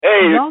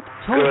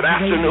Good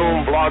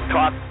afternoon, Blog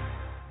Talk.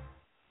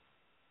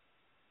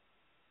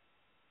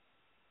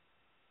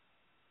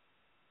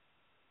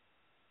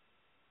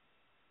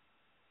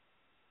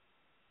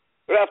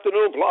 Good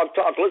afternoon, Blog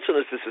Talk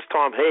listeners. This is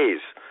Tom Hayes.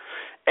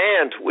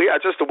 And we are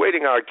just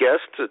awaiting our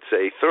guests. It's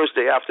a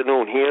Thursday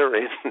afternoon here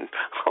in,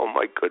 oh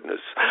my goodness,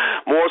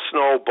 more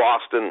snow,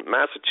 Boston,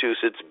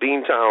 Massachusetts,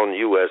 Beantown,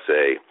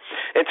 USA.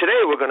 And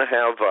today we're going to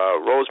have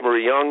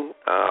Rosemarie Young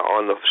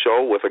on the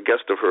show with a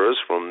guest of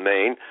hers from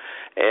Maine.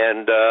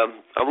 And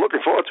I'm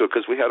looking forward to it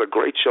because we had a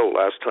great show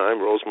last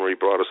time. Rosemarie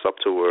brought us up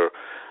to her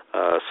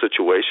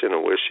situation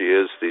and where she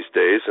is these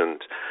days. And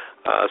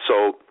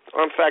so...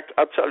 in fact,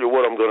 I'll tell you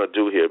what I'm going to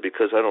do here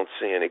because I don't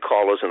see any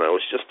callers and I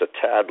was just a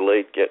tad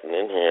late getting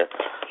in here.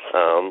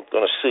 I'm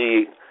going to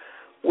see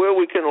where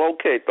we can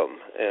locate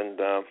them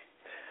and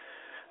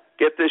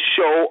get this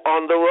show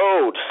on the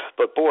road.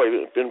 But,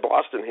 boy, in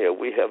Boston here,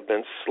 we have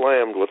been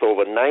slammed with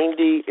over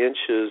 90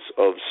 inches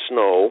of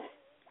snow,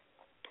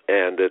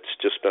 and it's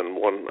just been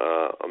one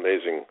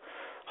amazing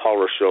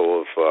horror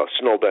show of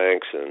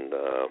snowbanks and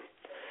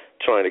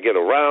trying to get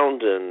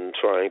around and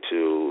trying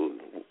to...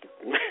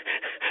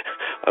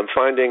 I'm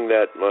finding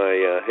that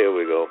my, here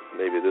we go,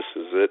 maybe this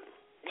is it.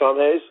 Tom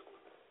Hayes?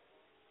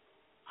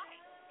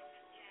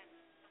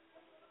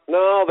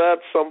 No,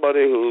 that's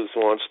somebody who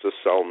wants to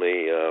sell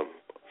me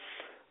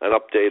an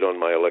update on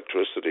my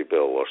electricity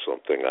bill or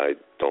something. I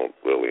don't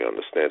really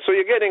understand. So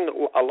you're getting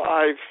a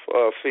live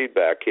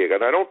feedback here,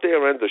 and I don't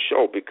dare end the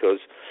show because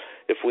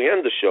if we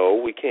end the show,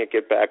 we can't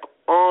get back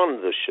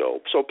on the show.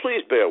 So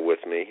please bear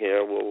with me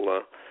here.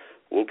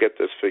 We'll get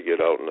this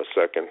figured out in a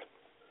second.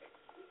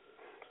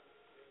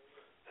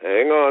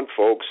 Hang on,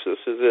 folks.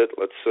 This is it.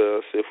 Let's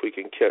see if we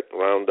can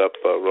round up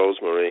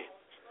Rosemarie.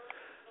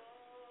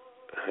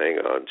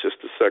 Hang on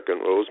just a second.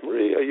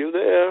 Rosemarie, are you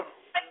there?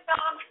 Hi,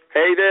 Tom.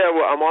 Hey there.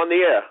 Well, I'm on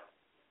the air.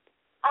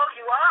 Oh,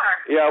 you are?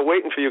 Yeah,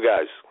 waiting for you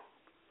guys.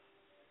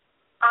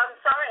 I'm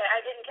sorry,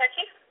 I didn't catch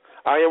you.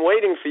 I am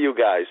waiting for you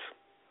guys.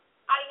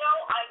 I know.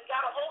 I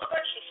got a hold of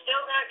her. She's still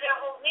going to get a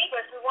hold of me,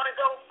 but if we want to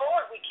go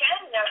forward, we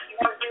can. Now, if you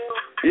want to do...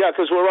 Yeah,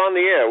 because we're on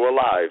the air. We're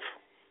live.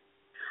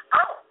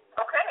 Oh,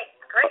 okay.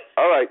 Great.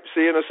 All right.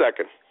 See you in a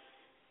second.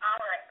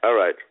 All right. All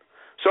right.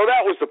 So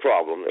that was the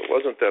problem. It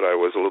wasn't that I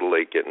was a little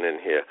late getting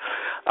in here.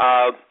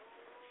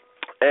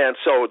 And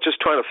so just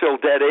trying to fill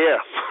dead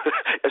air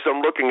as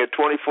I'm looking at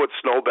 20-foot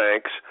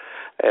snowbanks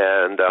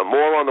and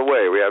more on the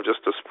way. We have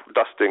just a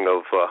dusting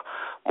of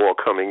more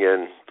coming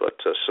in.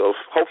 But so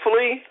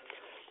hopefully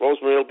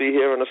Rosemarie will be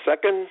here in a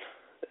second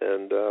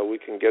and we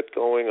can get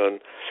going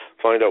and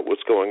find out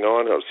what's going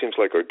on. It seems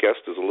like our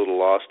guest is a little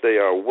lost. They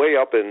are way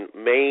up in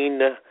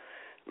Maine.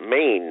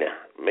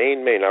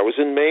 I was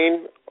in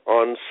Maine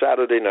on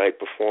Saturday night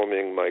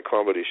performing my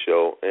comedy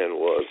show and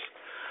was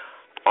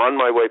on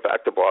my way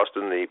back to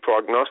Boston. The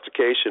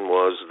prognostication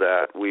was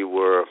that we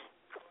were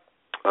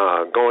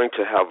going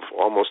to have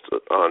almost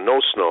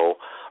no snow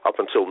up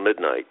until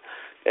midnight.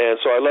 And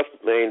so I left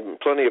Maine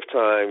plenty of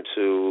time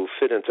to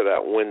fit into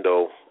that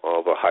window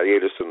of a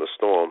hiatus in the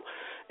storm.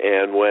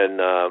 And when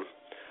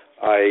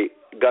I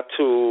got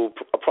to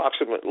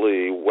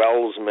approximately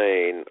Wells,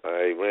 Maine,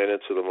 I ran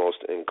into the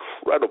most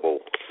incredible,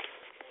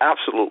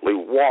 absolutely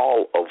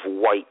wall of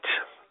white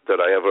that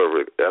I have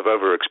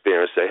ever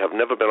experienced. I have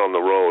never been on the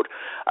road.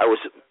 I was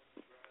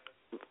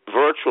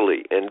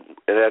virtually and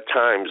at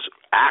times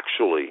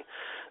actually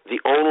the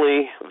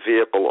only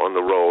vehicle on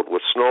the road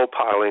with snow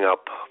piling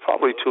up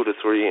probably 2 to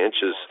 3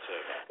 inches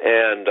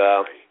and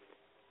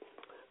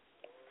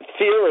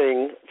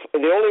feeling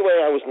the only way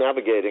I was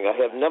navigating, I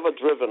have never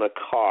driven a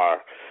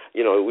car.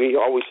 You know, we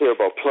always hear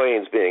about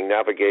planes being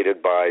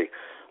navigated by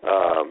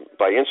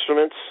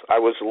instruments. I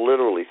was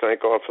literally,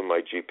 thank God for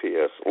my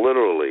GPS,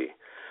 literally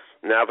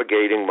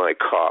navigating my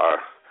car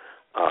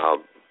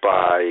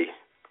by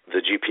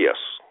the GPS.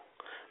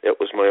 It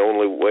was my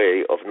only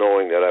way of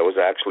knowing that I was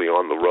actually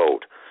on the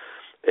road.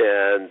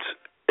 And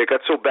it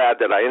got so bad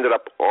that I ended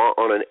up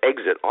on an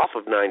exit off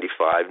of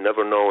 95,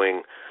 never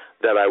knowing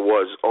that I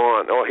was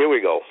on. Oh, here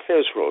we go.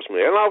 Here's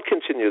Rosemarie. And I'll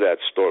continue that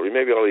story.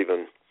 Maybe I'll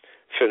even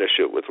finish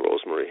it with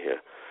Rosemarie here.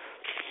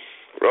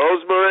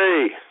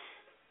 Rosemarie.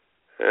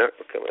 Yeah,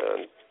 come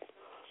on.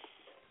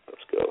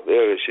 Let's go.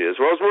 There she is.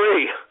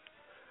 Rosemarie.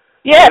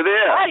 Yes. You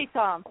there? Hi,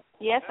 Tom.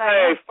 Yes, I am.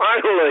 Hey, am.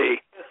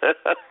 finally.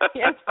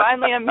 Yes,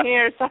 finally I'm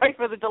here. Sorry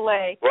for the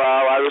delay.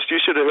 Well, you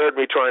should have heard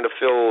me trying to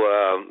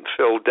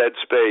fill dead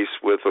space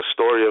with a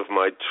story of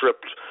my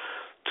trip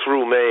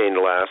through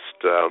Maine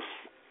last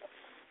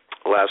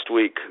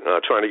week,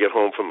 trying to get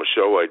home from a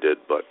show I did.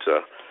 But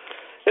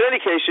in any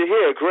case, you're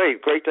here.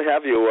 Great to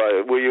have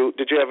you.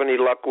 Did you have any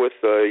luck with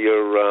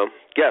your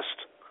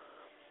guest?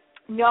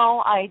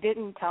 No, I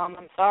didn't, Tom.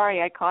 I'm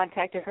sorry. I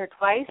contacted her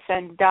twice,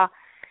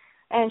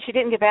 and she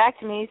didn't get back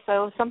to me.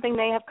 So something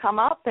may have come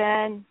up,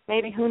 and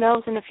maybe who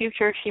knows in the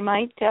future she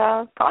might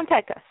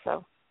contact us.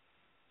 So.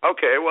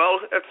 Okay, well,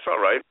 that's all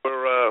right.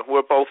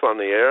 We're both on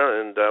the air,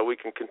 and we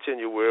can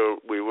continue where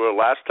we were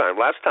last time.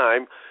 Last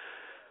time,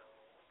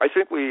 I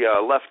think we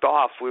left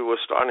off. We were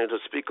starting to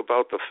speak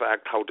about the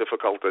fact how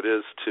difficult it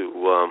is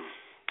to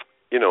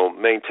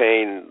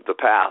maintain the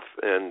path,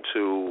 and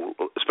to,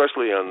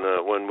 especially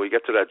when we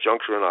get to that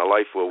juncture in our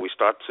life where we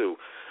start to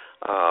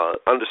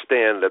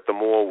understand that the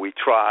more we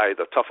try,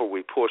 the tougher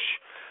we push,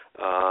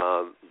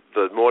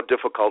 the more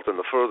difficult and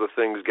the further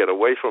things get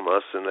away from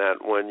us, and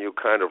that when you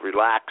kind of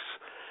relax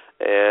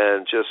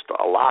and just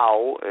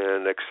allow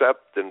and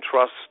accept and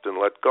trust and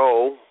let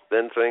go,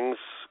 then things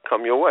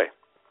come your way.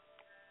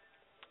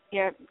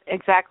 Yeah,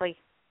 exactly.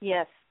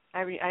 Yes. I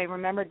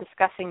remember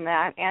discussing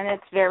that, and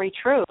it's very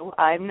true.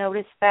 I've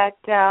noticed that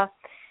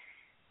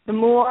the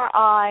more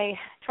I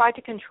try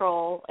to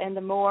control and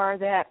the more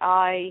that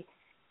I,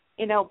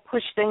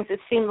 push things,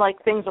 it seemed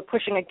like things were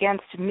pushing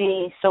against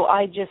me. So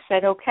I just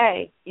said,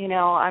 okay,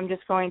 I'm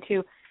just going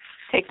to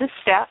take this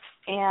step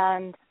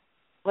and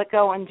let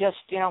go and just,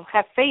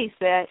 have faith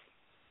that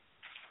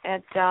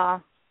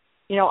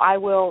I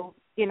will,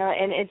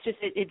 and it's just,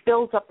 it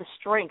builds up the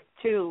strength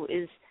too,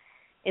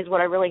 is what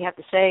I really have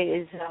to say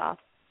is,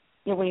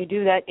 when you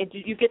do that,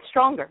 you get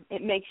stronger.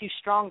 It makes you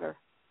stronger.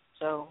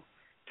 So,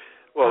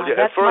 that's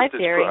at first my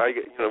theory.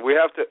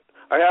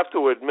 I have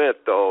to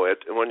admit, though,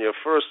 when you're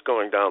first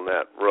going down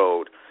that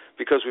road,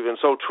 because we've been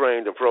so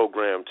trained and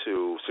programmed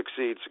to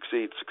succeed,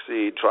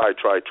 try,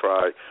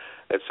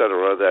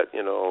 etc., that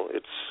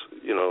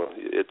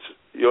it's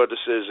your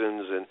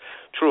decisions. And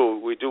true,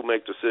 we do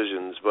make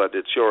decisions, but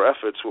it's your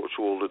efforts which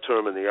will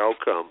determine the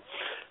outcome.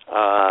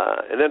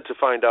 And then to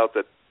find out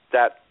that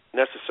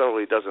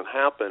necessarily doesn't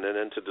happen, and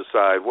then to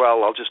decide,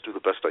 well, I'll just do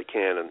the best I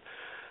can,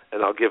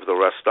 and I'll give the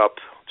rest up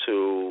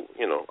to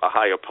a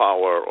higher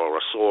power or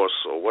a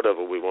source or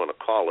whatever we want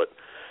to call it,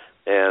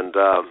 and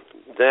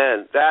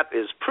then that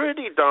is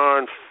pretty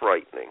darn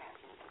frightening.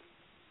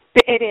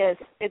 It is.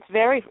 It's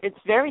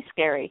very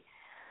scary.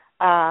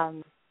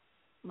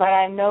 But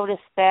I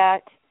noticed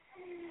that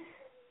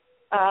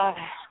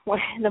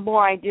the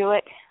more I do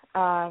it,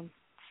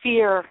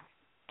 fear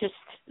just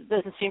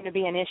doesn't seem to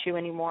be an issue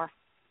anymore.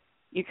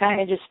 You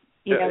kind of just,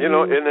 and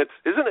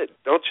isn't it?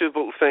 Don't you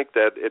think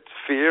that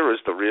fear is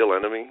the real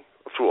enemy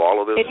through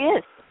all of this?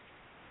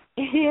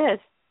 It is,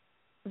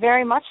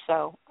 very much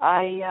so.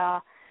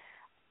 I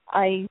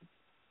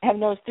have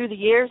noticed through the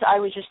years. I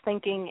was just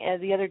thinking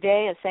the other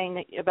day, saying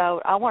that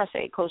about, I want to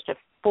say close to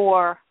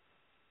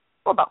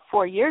about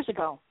 4 years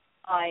ago,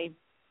 I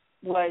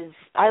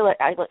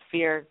let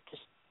fear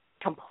just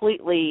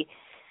completely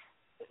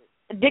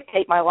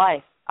dictate my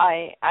life.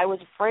 I was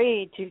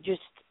afraid to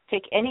just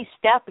take any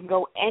step and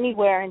go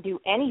anywhere and do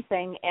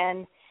anything,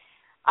 and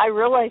I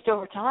realized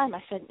over time,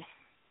 I said,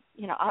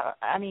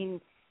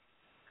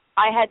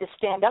 I had to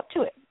stand up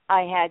to it.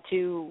 I had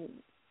to,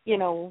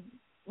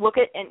 look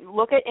it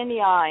in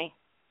the eye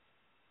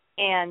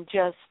and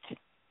just,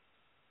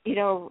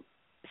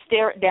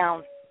 stare it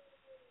down.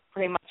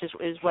 Pretty much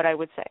is what I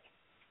would say.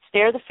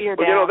 Stare the fear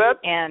down.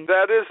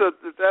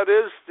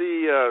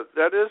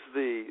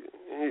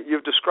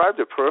 You've described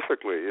it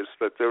perfectly. Is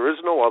that there is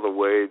no other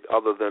way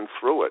other than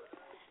through it.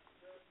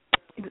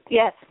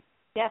 Yes.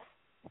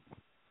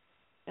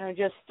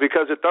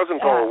 Because it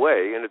doesn't go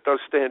away, and it does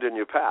stand in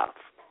your path.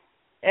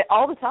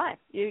 All the time.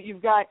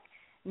 You've got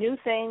new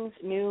things,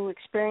 new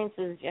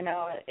experiences.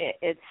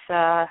 It's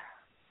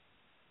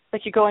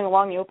like you're going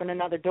along. You open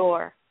another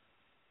door,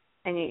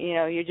 and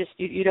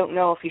you don't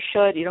know if you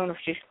should. You don't know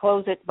if you should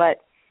close it,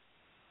 but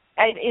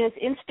it's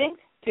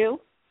instinct too.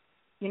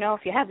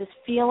 If you have this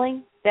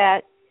feeling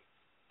that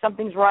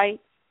something's right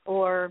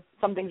or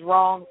something's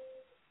wrong,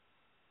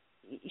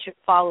 you should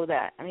follow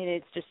that.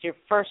 It's just your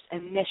first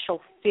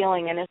initial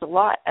feeling, and there's a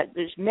lot.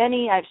 There's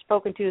many I've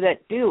spoken to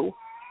that do,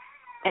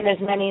 and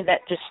there's many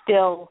that just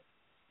still,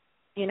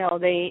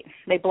 they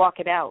block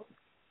it out.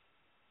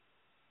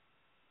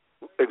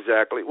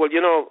 Exactly. Well,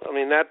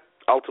 that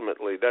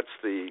ultimately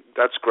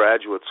that's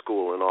graduate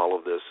school in all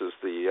of this, is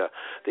the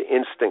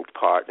instinct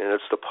part, and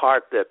it's the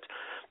part that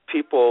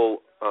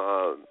people.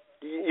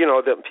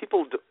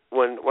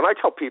 When I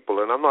tell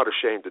people, and I'm not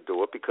ashamed to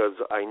do it because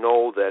I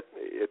know that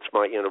it's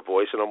my inner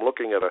voice, and I'm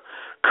looking at a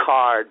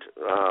card,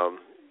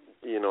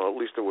 at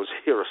least it was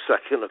here a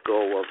second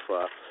ago,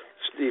 of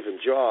Stephen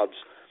Jobs,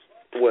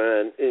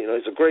 when,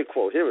 it's a great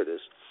quote. Here it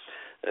is.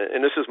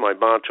 And this is my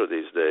mantra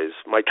these days.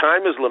 My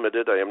time is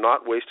limited. I am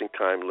not wasting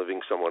time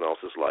living someone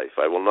else's life.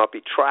 I will not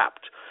be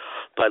trapped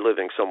by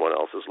living someone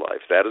else's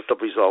life. That is the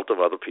result of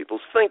other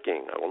people's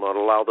thinking. I will not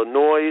allow the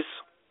noise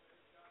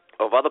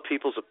of other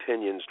people's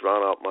opinions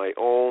drown out my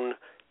own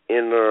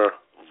inner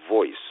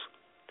voice.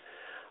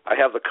 I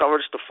have the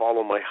courage to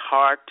follow my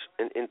heart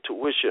and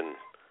intuition.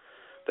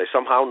 They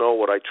somehow know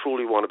what I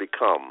truly want to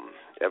become.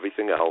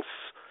 Everything else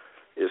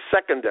is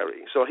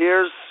secondary. So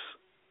here's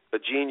the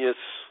genius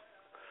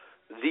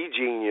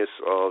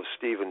of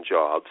Stephen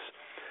Jobs,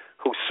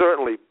 who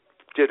certainly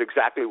did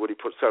exactly what he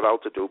set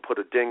out to do, put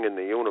a ding in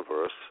the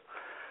universe.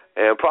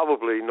 And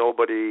probably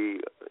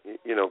nobody,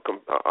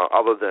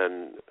 other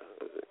than,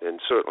 and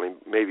certainly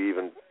maybe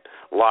even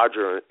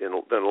larger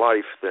than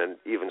life than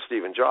even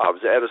Stephen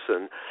Jobs,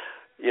 Edison,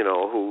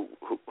 who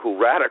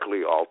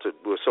radically altered.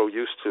 We're so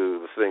used to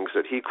the things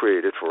that he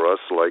created for us,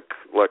 like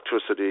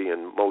electricity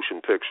and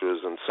motion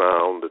pictures and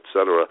sound,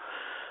 etc.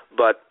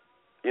 But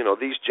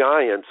these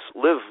giants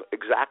live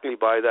exactly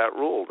by that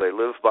rule. They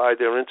live by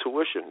their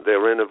intuition,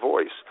 their inner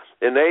voice,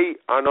 and they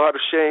are not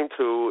ashamed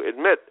to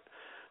admit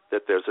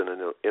that there's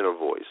an inner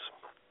voice.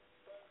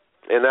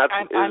 And that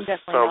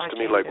sounds to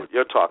me like what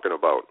you're talking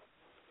about.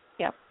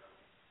 Yep.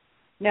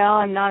 No,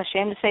 I'm not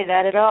ashamed to say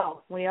that at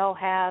all. We all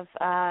have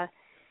an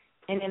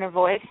inner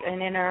voice,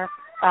 an inner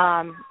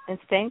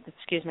instinct.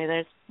 Excuse me,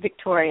 there's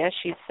Victoria.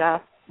 She's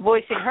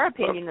voicing her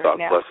opinion right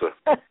now. God bless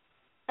her.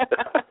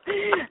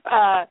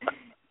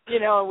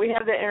 We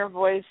have the inner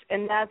voice,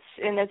 and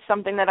it's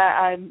something that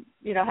I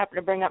happen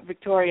to bring up.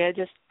 Victoria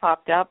just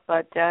popped up,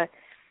 but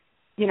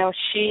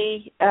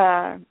she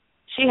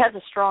has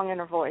a strong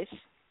inner voice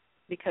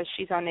because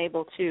she's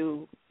unable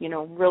to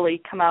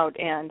really come out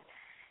and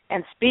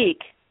speak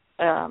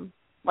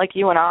like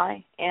you and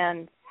I.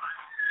 And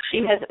she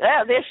has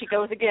there she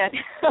goes again.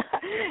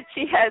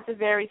 She has a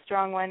very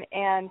strong one,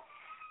 and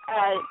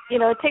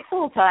it takes a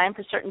little time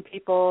for certain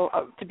people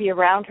to be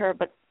around her,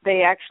 but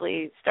they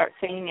actually start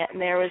singing it,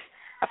 and there was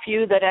a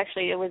few that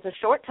actually it was a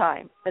short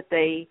time that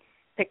they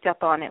picked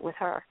up on it with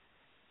her.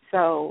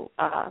 So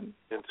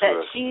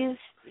that she's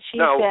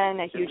now, been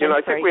a huge inspiration.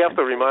 I think we have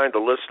to remind the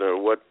listener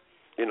what,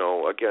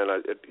 again,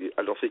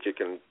 I don't think you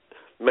can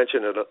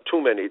mention it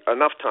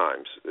enough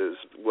times, is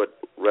what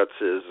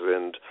RETS is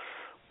and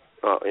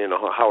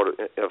how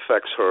it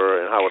affects her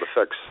and how it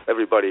affects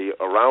everybody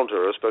around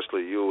her,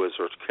 especially you as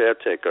her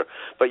caretaker.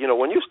 But,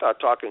 when you start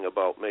talking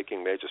about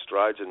making major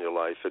strides in your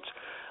life,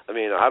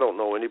 I don't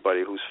know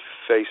anybody who's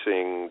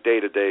facing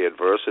day-to-day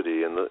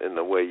adversity in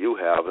the way you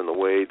have, in the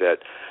way that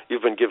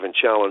you've been given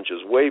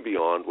challenges way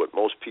beyond what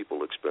most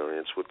people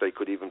experience, what they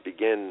could even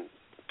begin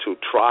to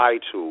try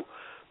to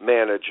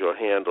manage or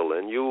handle.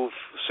 And you've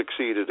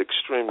succeeded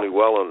extremely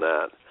well in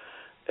that.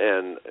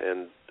 And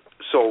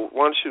so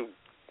why don't you,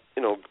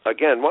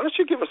 why don't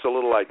you give us a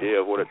little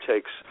idea of what it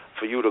takes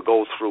for you to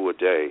go through a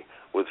day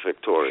with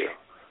Victoria?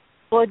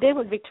 Well, a day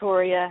with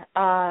Victoria,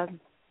 I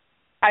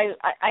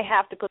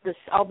have to put this,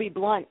 I'll be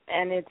blunt,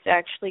 and it's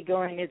actually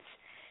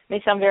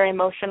may sound very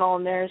emotional,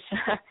 and there's,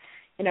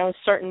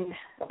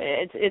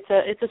 it's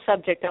a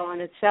subject all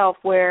in itself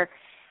where,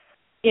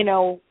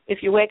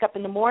 if you wake up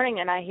in the morning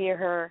and I hear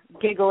her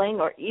giggling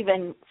or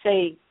even,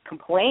 say,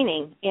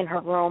 complaining in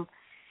her room,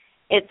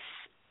 it's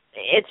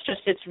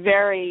a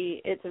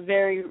very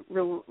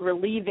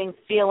relieving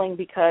feeling,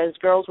 because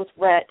girls with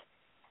Rett,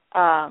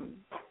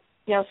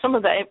 some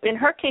of in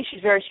her case,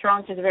 she's very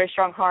strong. She has a very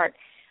strong heart,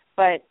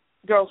 but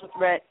girls with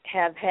Rett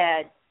have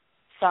had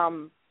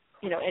some,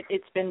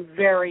 it's been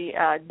very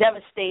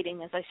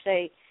devastating, as I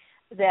say,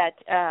 that,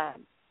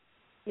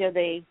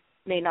 they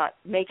may not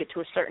make it to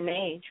a certain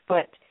age.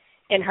 But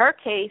in her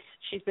case,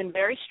 she's been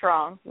very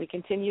strong. We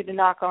continue to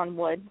knock on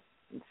wood,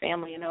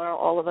 family,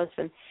 all of us,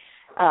 and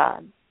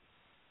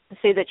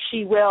say that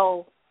she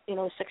will,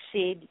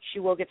 succeed. She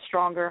will get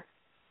stronger,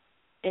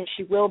 and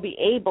she will be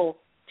able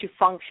to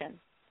function.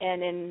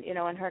 And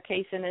in her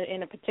case,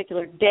 in a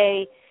particular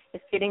day,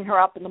 it's getting her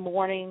up in the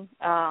morning,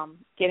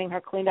 getting her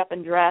cleaned up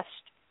and dressed,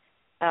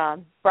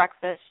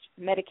 breakfast,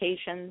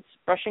 medications,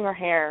 brushing her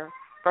hair,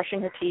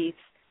 brushing her teeth,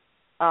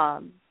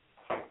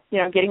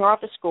 getting her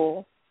off to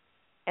school.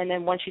 And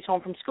then when she's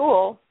home from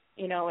school,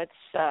 I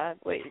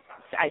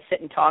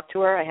sit and talk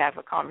to her. I have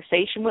a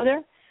conversation with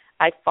her.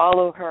 I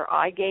follow her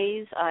eye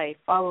gaze. I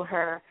follow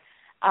her,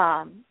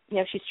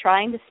 she's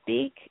trying to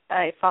speak.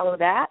 I follow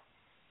that.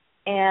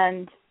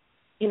 And,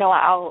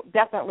 I'll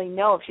definitely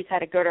know if she's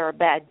had a good or a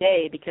bad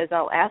day, because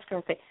I'll ask her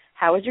and say,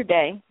 how was your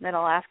day? And then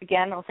I'll ask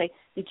again, and I'll say,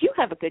 did you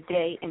have a good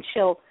day? And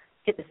she'll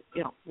get this,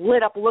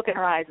 lit up look in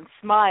her eyes and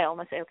smile.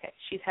 And I say, okay,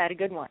 she's had a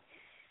good one.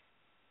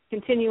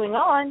 Continuing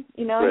on,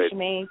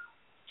 Great.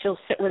 She'll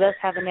sit with us,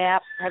 have a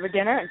nap, have her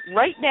dinner. And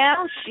right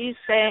now she's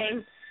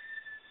saying,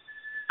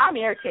 I'm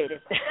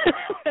irritated,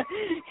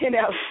 and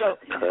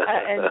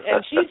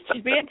she's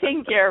being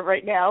taken care of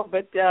right now,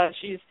 but her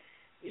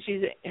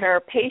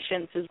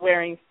patience is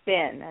wearing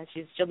thin.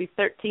 She'll be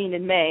 13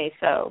 in May,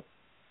 so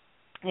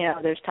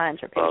there's times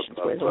her patience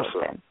wears a little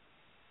thin.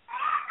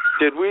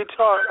 Did we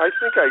talk? I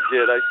think I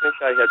did. I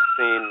think I had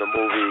seen the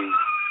movie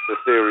The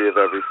Theory of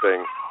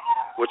Everything,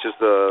 which is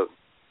the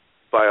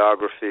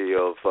biography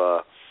of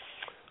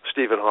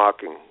Stephen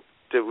Hawking.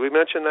 Did we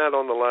mention that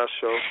on the last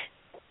show?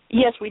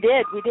 Yes, we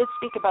did. We did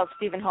speak about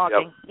Stephen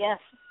Hawking. Yep. Yes.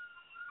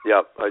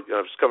 Yep. I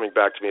was coming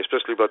back to me,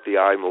 especially about the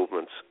eye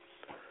movements.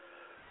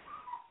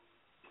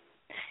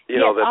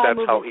 That's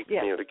how he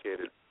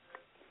communicated.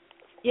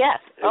 Yes.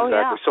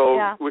 Exactly. Oh,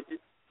 yeah.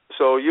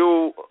 So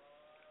you,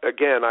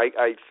 again,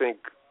 I think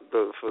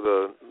for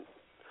the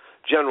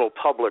general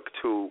public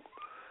to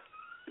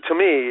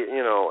me,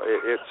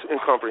 it's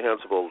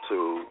incomprehensible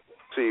to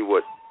see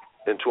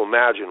and to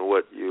imagine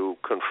what you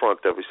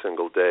confront every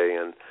single day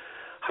and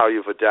how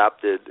you've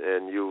adapted,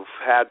 and you've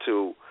had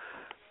to,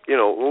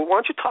 why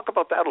don't you talk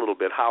about that a little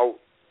bit, how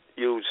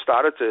you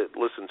started to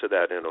listen to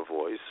that inner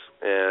voice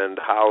and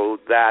how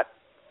that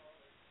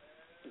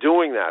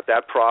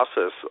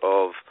process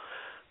of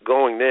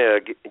going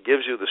there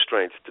gives you the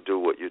strength to do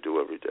what you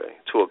do every day,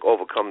 to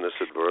overcome this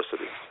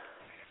adversity.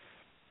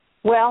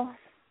 Well,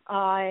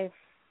 I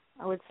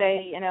would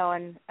say,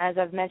 and as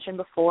I've mentioned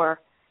before,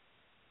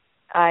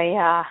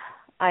 I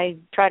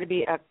try to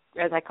be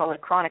as I call it, a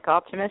chronic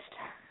optimist.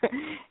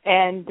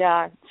 And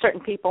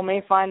certain people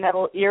may find that a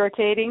little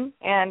irritating,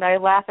 and I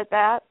laugh at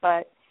that,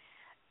 but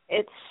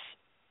it's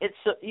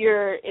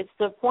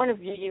the point of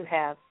view you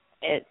have.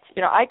 It's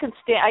I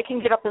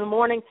can get up in the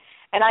morning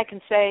and I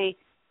can say,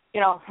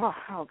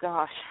 oh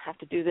gosh, I have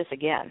to do this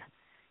again,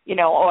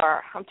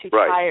 or I'm too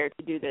tired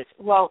to do this.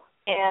 Well,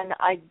 and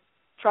I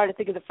try to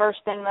think of the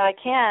first thing that I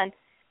can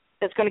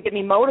that's going to get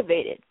me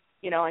motivated.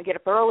 I get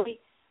up early,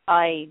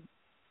 I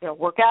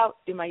work out,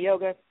 do my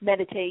yoga,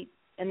 meditate,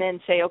 and then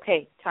say,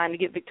 okay, time to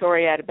get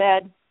Victoria out of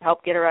bed,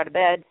 help get her out of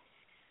bed.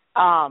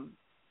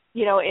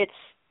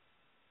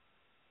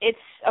 It's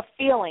a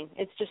feeling.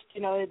 It's just,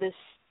 this,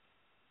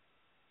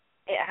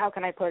 how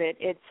can I put it?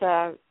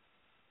 It's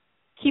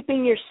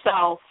keeping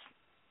yourself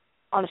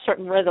on a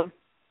certain rhythm,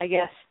 I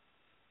guess,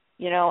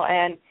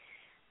 and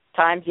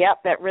times,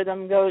 that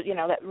rhythm goes,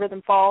 that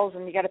rhythm falls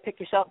and you got to pick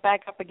yourself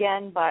back up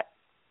again. But,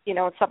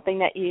 it's something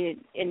that you,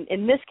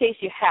 in this case,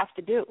 you have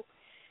to do.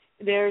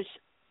 There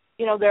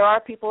are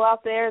people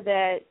out there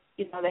that,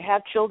 they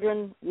have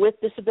children with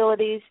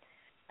disabilities.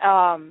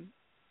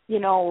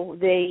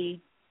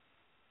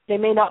 They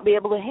may not be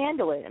able to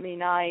handle it. I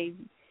mean, I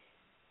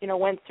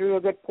went through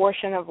a good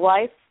portion of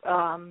life,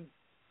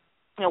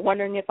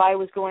 wondering if I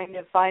was going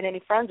to find any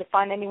friends or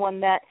find anyone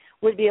that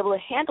would be able to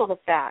handle the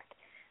fact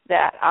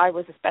that I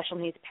was a special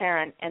needs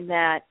parent and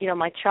that,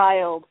 my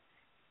child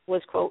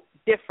was, quote,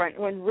 different,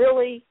 when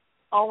really,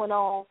 all in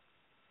all,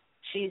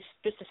 she's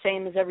just the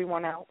same as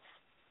everyone else.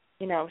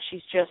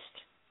 She's just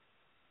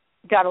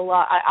got a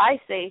lot. I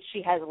say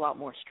she has a lot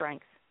more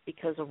strength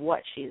because of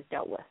what she has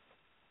dealt with.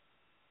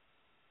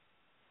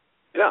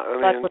 Yeah,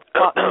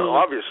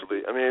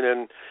 obviously.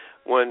 And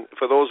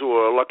for those who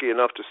are lucky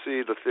enough to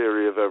see the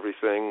theory of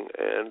everything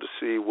and to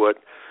see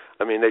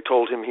they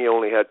told him he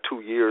only had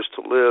 2 years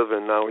to live,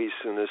 and now he's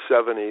in his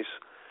 70s,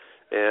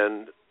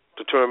 and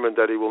determined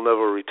that he will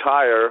never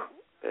retire,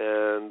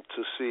 and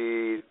to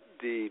see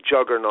the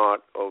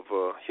juggernaut of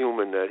a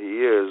human that he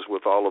is,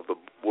 with all of the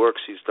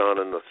works he's done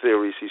and the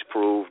theories he's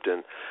proved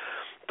and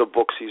the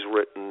books he's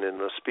written and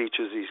the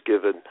speeches he's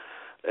given,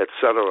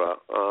 etc.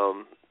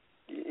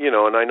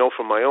 And I know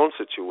from my own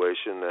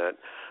situation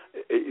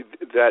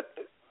that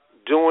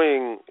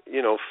doing,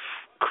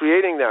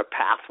 creating that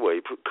pathway,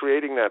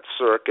 creating that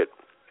circuit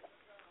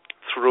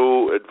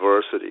through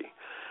adversity,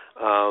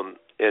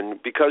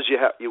 and because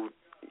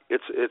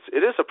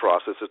it is a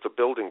process. It's a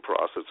building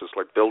process. It's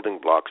like building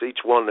blocks. Each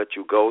one that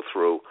you go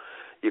through,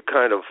 you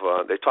kind of,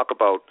 they talk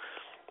about,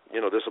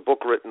 there's a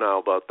book written now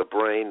about the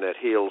brain that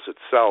heals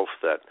itself,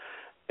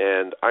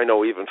 and I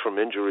know even from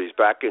injuries,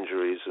 back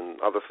injuries and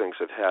other things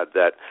I've had,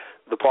 that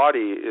the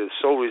body is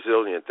so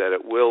resilient that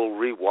it will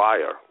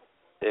rewire.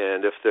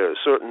 And if there are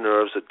certain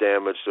nerves are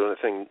damaged or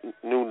anything,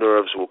 new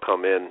nerves will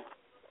come in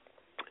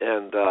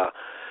and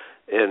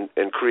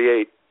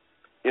create,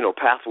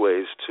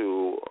 pathways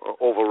to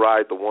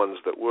override the ones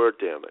that were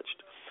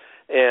damaged.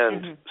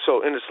 And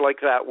and it's like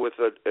that with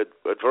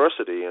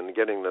adversity, and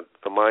getting the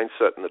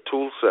mindset and the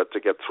tool set to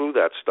get through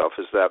that stuff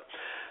is that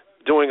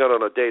doing it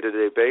on a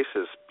day-to-day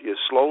basis, you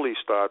slowly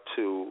start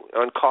to,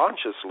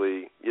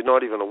 unconsciously, you're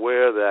not even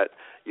aware that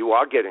you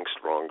are getting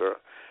stronger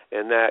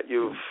and that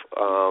you've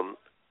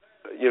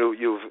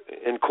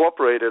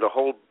incorporated a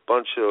whole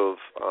bunch of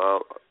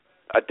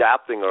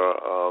adapting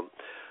or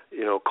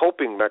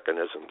coping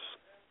mechanisms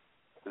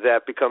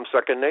that become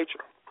second nature.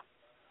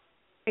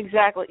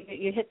 Exactly.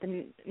 You hit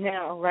the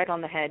nail right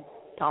on the head,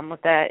 Tom,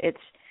 with that.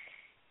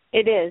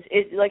 It is.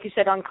 Like you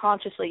said,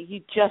 unconsciously, you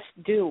just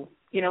do.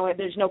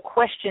 There's no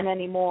question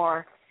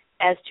anymore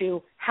as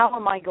to how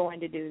am I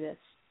going to do this?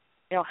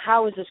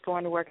 How is this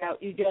going to work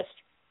out? You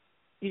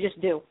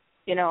just do.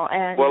 And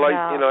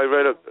I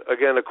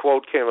read a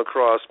quote came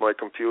across my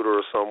computer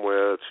or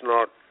somewhere. It's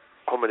not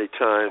how many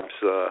times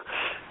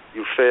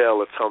you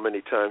fail, it's how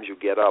many times you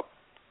get up.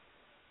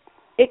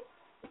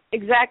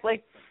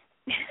 Exactly.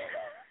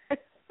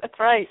 That's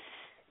right.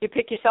 You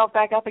pick yourself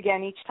back up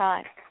again each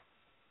time.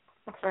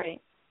 That's right.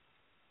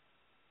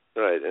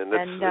 Right, and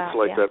it's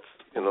like that's,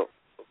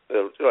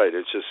 right,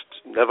 it's just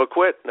never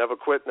quit, and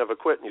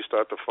you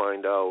start to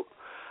find out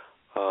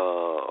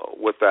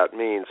what that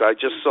means. I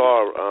just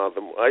saw,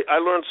 I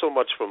learned so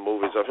much from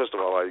movies. First of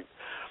all,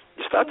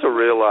 you start to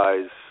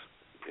realize,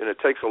 and it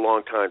takes a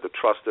long time to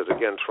trust it,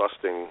 again,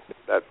 trusting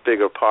that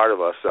bigger part of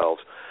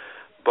ourselves.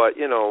 But,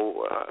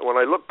 when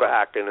I look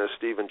back, and as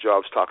Stephen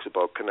Jobs talks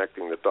about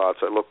connecting the dots,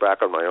 I look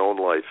back on my own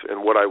life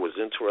and what I was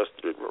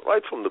interested in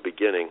right from the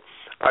beginning.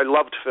 I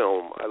loved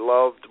film. I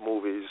loved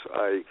movies.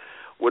 I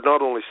would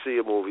not only see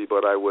a movie,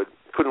 but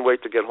couldn't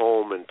wait to get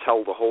home and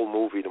tell the whole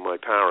movie to my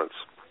parents.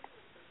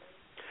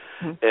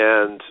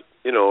 And,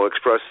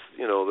 express,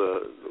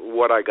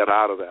 what I got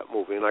out of that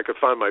movie. And I could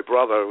find my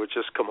brother would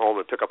just come home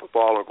and pick up a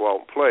ball and go out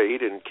and play. He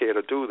didn't care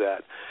to do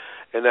that.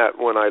 And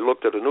that when I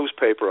looked at a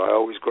newspaper, I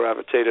always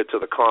gravitated to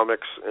the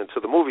comics and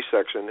to the movie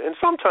section. And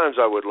sometimes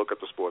I would look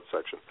at the sports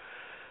section.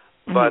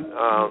 But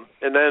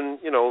and then,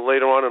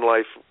 later on in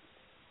life,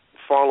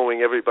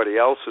 following everybody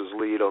else's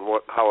lead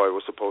on how I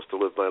was supposed to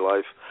live my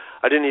life,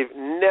 I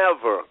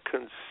never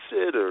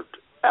considered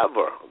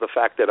ever the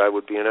fact that I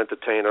would be an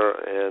entertainer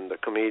and a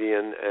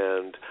comedian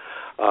and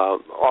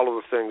all of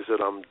the things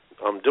that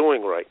I'm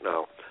doing right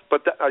now.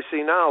 But I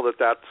see now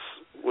that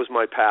was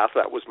my path,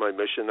 that was my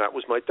mission, that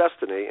was my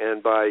destiny.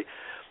 And by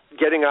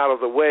getting out of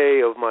the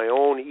way of my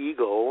own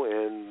ego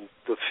and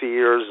the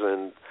fears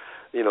and,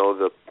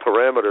 the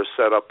parameters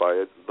set up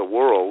by the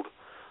world,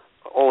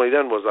 only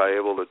then was I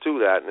able to do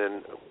that.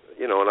 And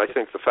I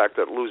think the fact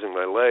that losing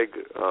my leg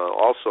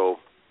also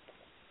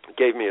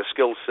gave me a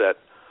skill set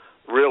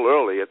real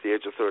early at the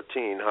age of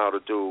 13, how to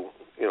do,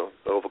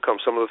 overcome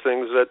some of the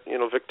things that,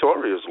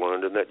 Victoria's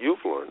learned and that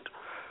you've learned,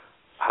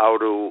 how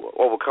to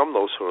overcome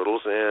those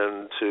hurdles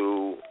and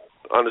to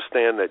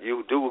understand that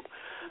you do,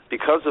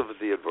 because of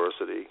the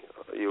adversity,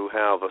 you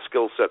have a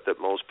skill set that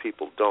most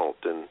people don't.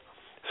 And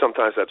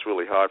sometimes that's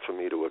really hard for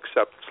me to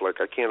accept. It's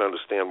like I can't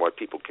understand why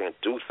people can't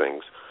do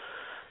things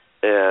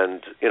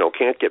and,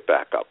 can't get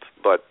back up.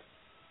 But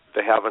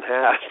they haven't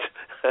had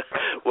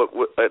what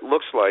it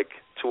looks like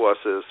to us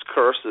as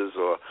curses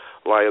or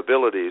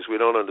liabilities. We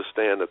don't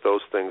understand that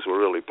those things were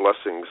really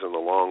blessings in the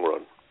long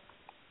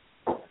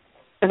run.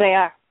 They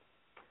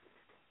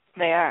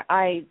are.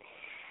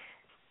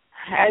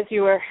 As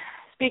you were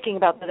speaking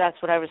about that,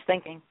 that's what I was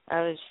thinking.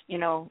 I was,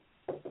 and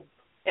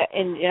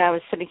I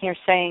was sitting here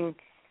saying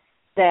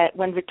that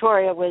when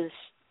Victoria was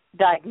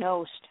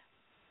diagnosed,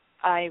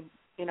 I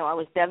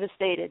was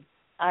devastated.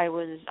 I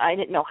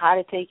didn't know how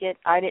to take it.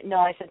 I didn't know.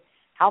 I said,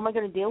 how am I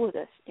going to deal with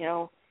this?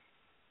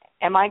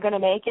 Am I going to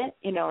make it?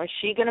 Is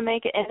she going to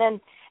make it? And then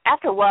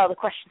after a while, the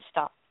questions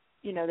stopped.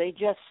 They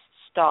just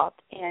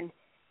stopped. And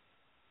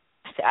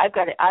I said,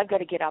 I've got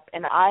to get up,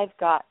 and I've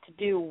got to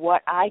do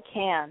what I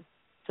can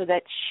so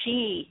that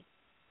she,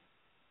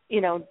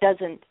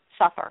 doesn't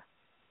suffer.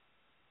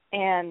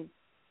 And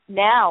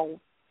now,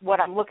 what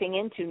I'm looking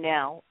into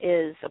now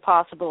is a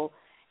possible.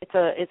 It's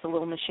a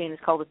little machine.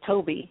 It's called a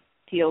TOBI,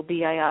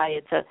 TOBII.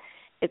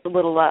 It's a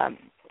little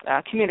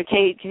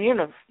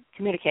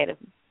communicative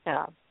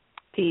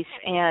piece,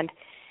 and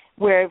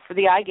where for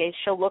the eye gaze,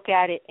 she'll look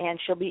at it and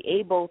she'll be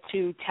able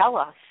to tell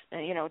us,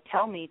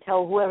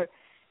 tell whoever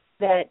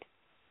that,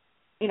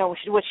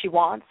 what she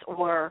wants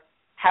or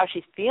how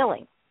she's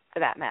feeling, for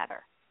that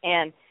matter.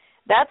 And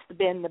that's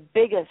been the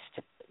biggest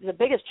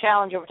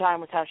challenge over time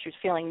was how she was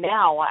feeling.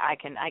 Now I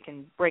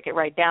can break it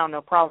right down,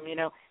 no problem.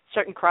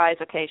 Certain cries,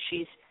 okay,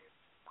 she's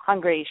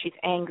hungry, she's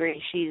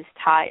angry, she's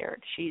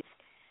tired, she's,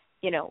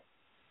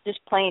 just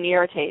plain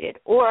irritated,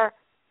 or,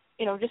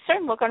 just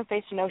certain look on her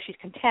face to know she's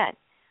content.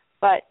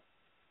 But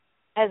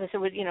as I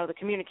said, with, the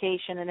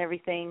communication and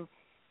everything,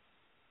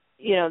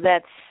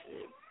 that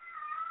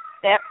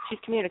she's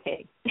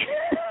communicating.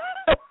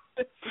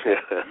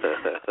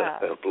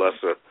 Bless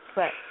her.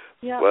 But,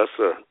 yeah. Bless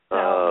her.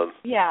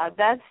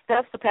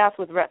 That's the path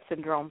with Rett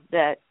syndrome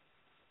that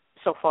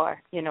so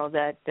far,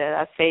 that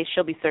I've faced.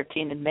 She'll be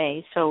 13 in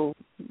May. So,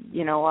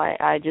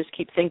 I just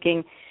keep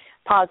thinking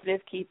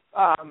positive, keep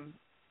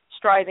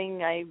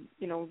striving. I,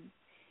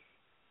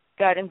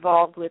 got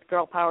involved with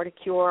Girl Power to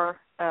Cure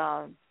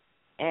and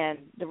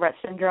the Rett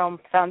Syndrome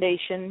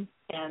Foundation.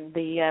 And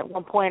at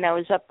one point I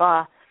was up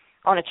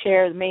on a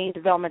chair of the Maine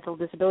Developmental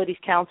Disabilities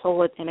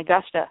Council in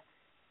Augusta,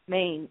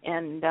 Maine.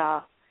 And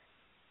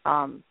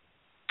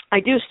I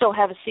do still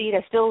have a seat.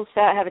 I still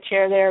have a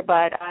chair there,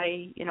 but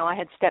I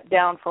had stepped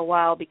down for a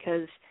while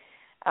because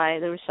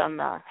there was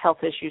some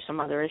health issues, some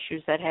other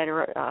issues that had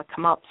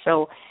come up.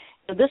 So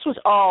this was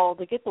all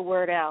to get the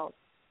word out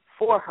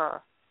for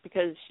her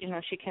because,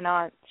 she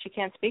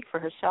can't speak for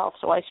herself.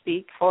 So I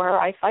speak for her.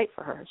 I fight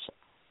for her. So.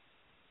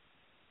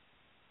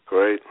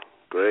 Great.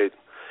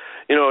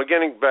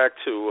 Getting back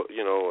to,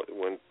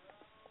 when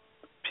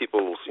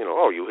people,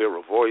 you hear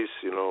a voice,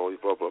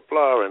 blah, blah,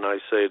 blah, and I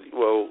said,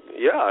 well,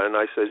 yeah, and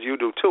I said, you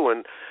do too,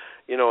 and,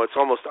 it's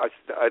almost, I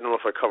don't know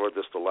if I covered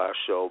this the last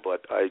show,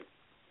 but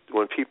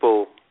when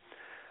people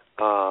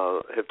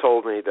have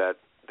told me that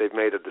they've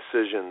made a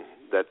decision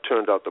that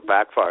turned out to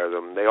backfire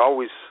them, they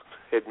always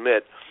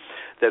admit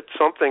that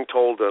something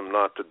told them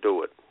not to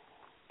do it.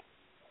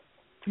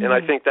 Mm-hmm. And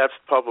I think that's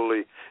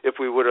probably, if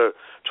we were to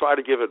try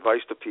to give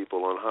advice to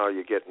people on how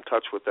you get in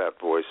touch with that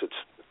voice, it's,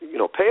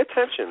 pay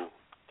attention.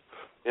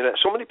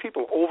 So many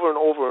people over and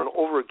over and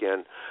over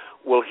again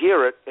will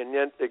hear it and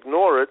yet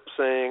ignore it,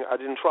 saying, I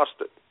didn't trust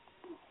it.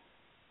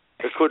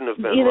 It couldn't have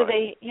been either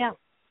right.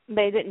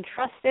 They didn't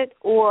trust it,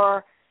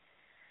 or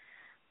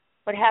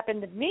what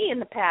happened to me in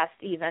the past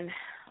even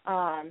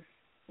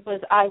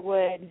was I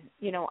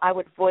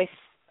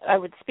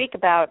would speak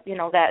about,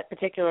 that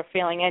particular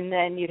feeling, and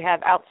then you'd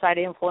have outside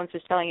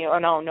influences telling you, oh,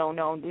 no,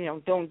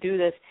 don't do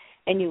this,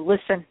 and you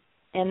listen,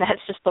 and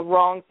that's just the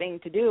wrong thing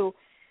to do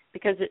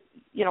because,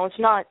 it's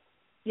not,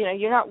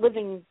 you're not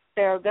living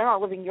they're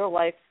not living your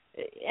life,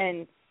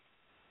 and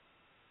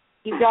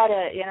you've got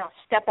to,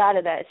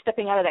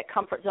 stepping out of that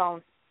comfort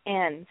zone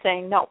and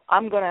saying, no,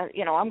 I'm going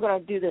to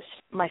do this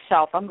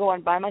myself. I'm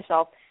going by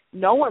myself.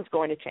 No one's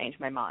going to change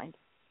my mind.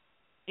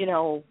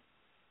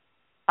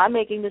 I'm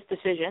making this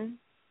decision.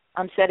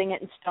 I'm setting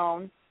it in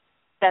stone.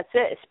 That's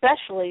it,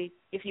 especially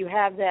if you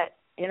have that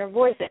inner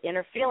voice, that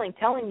inner feeling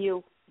telling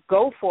you,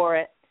 go for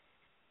it.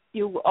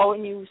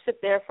 And you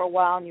sit there for a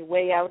while and you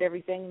weigh out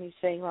everything and you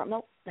say, well,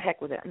 no, the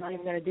heck with it. I'm not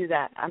even going to do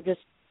that. I'm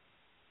just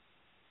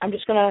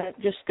gonna,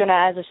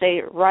 as I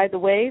say, ride the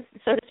wave,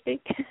 so to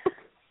speak.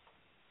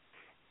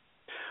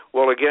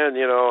 Well, again,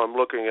 I'm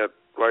looking at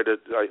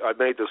I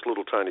made this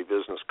little tiny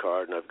business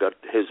card, and I've got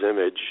his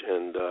image,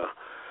 and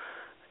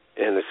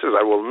it says,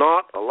 I will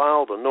not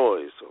allow the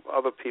noise of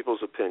other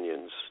people's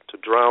opinions to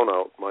drown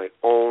out my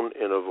own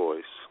inner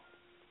voice.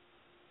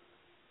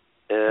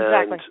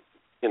 And, exactly.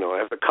 I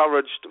have the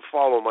courage to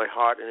follow my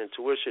heart and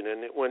intuition.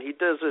 And when he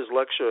does his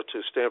lecture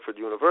to Stanford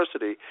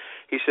University,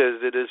 he says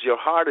it is your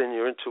heart and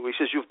your intuition. He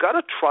says you've got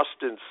to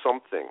trust in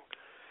something.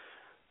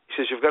 He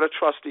says you've got to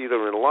trust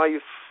either in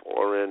life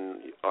or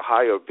in a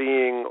higher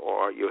being,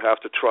 or you have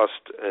to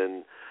trust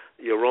in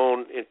your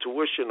own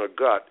intuition or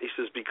gut. He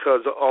says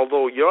because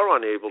although you're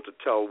unable to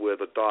tell where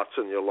the dots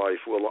in your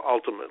life will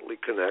ultimately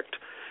connect,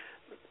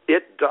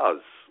 it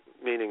does,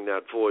 meaning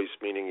that voice,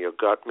 meaning your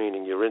gut,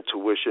 meaning your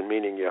intuition,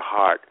 meaning your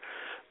heart.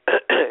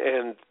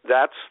 And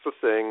that's the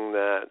thing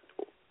that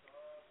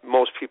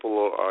most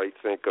people, I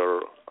think,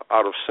 are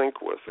out of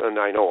sync with. And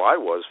I know I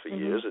was for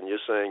years, and you're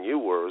saying you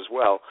were as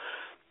well.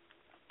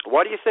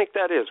 Why do you think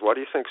that is? Why do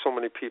you think so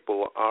many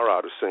people are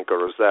out of sync,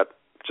 or is that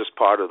just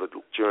part of the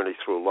journey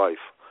through life?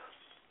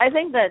 I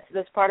think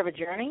that's part of a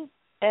journey,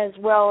 as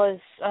well as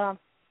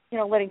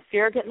letting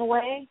fear get in the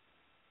way,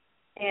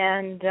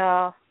 and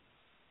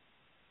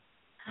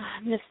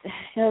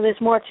there's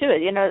more to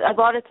it. A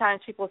lot of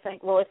times people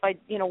think, well,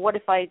 what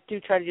if I do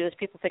try to do this?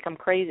 People think I'm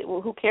crazy.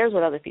 Well, who cares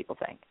what other people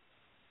think?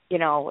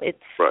 It's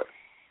right.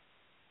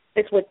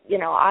 It's what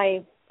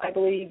I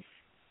believe.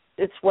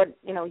 It's what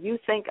you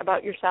think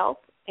about yourself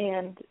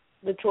and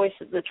the choice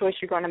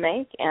you're going to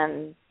make,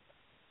 and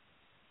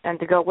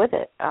to go with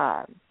it.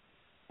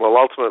 Well,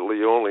 ultimately,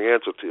 you only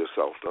answer to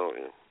yourself, don't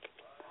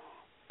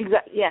you?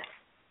 Yes.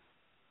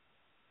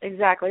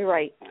 Exactly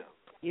right. Yeah.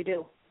 You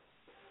do.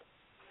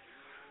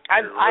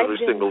 Every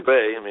single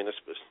day.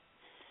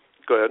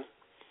 Go ahead.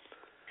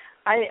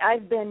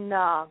 I've been.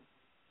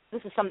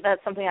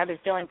 That's something I've been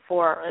feeling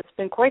for. It's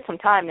been quite some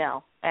time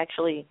now,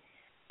 actually,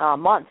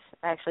 months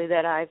actually,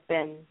 that I've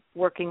been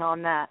working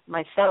on that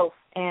myself.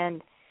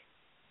 And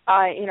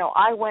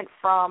I went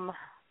from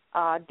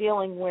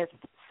dealing with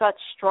such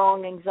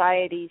strong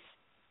anxieties,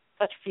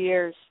 such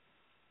fears,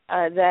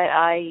 that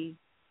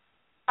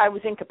I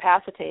was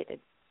incapacitated,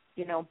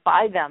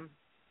 by them.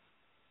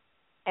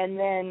 And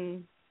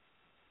then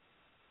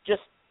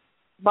just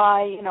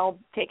by,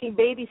 taking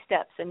baby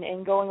steps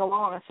and going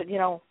along, I said,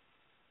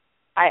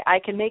 I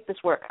can make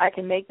this work. I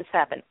can make this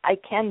happen. I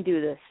can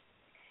do this.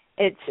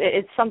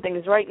 It's something,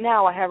 because right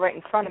now I have right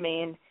in front of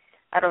me, and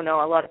I don't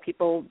know, a lot of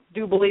people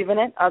do believe in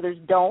it, others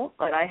don't,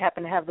 but I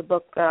happen to have the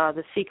book,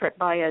 The Secret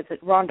by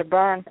Rhonda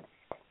Byrne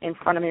in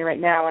front of me right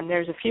now, and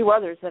there's a few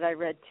others that I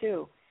read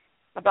too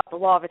about the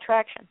law of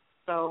attraction.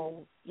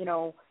 So,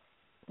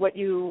 what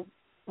you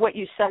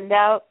send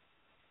out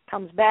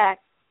comes back,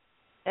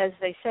 as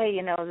they say,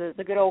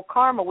 the good old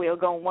karma wheel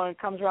going, when it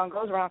comes around,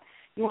 goes around.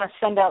 You want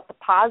to send out the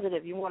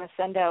positive. You want to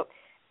send out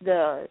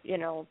the,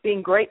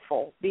 being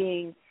grateful,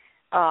 being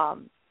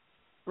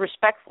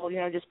respectful,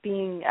 just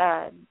being,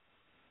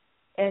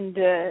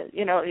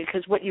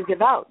 because what you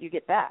give out, you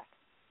get back.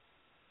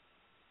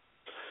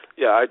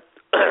 Yeah,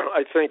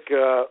 I think,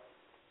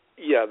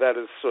 that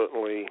is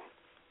certainly,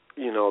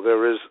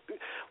 there is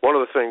one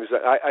of the things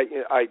that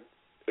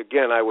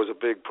I was a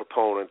big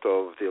proponent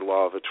of the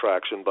law of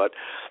attraction, but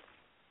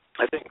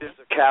I think there's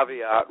a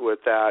caveat with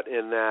that,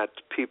 in that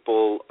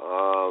people,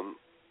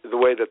 the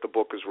way that the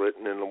book is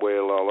written and the way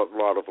a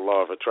lot of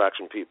law of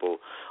attraction people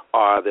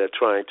are, they're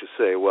trying to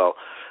say, well,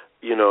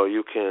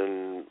 you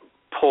can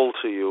pull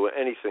to you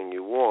anything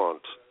you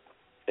want.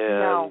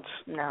 And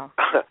No.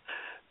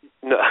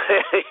 No,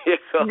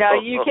 no,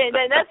 you can't.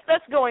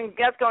 That's going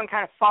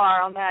kind of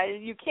far on that.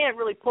 You can't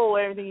really pull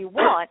everything you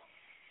want.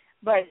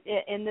 But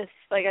in this,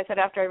 like I said,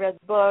 after I read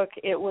the book,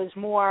 it was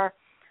more.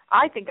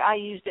 I think I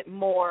used it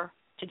more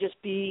to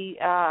just be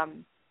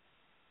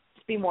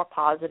more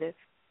positive.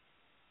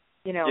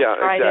 Yeah,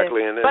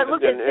 exactly.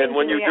 And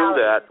when you do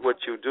that, what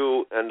you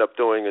do end up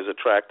doing is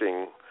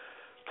attracting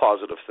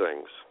positive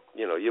things.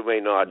 You may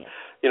not. Yeah.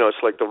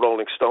 It's like the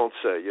Rolling Stones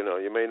say.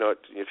 You may not.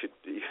 You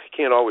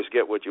can't always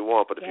get what you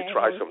want, but if you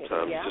try,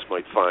 sometimes you just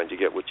might find you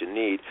get what you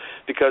need,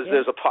 because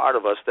there's a part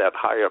of us, that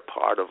higher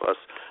part of us,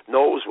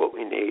 knows what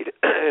we need,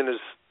 and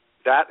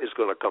that is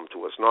going to come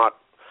to us. Not,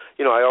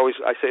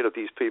 I say to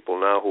these people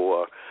now who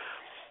are,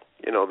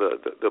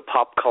 the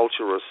pop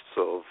culturists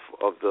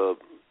of the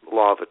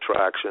law of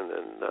attraction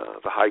and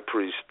the high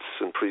priests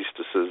and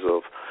priestesses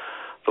of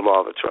the law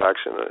of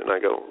attraction, and I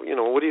go,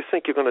 what do you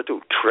think you're going to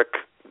do? Trick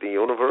the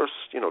universe?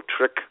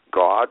 Trick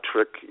God,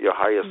 trick your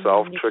higher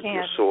self, trick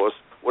your source,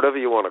 whatever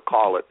you want to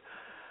call it.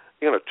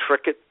 You're going to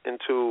trick it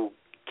into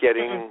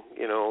getting,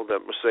 that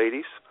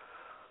Mercedes?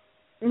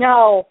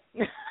 No.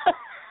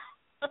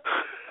 Are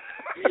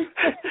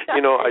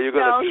you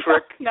going to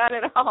trick? No, not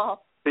at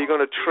all. Are you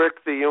going to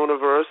trick the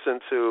universe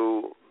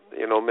into,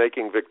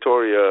 making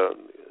Victoria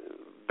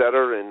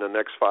better in the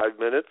next 5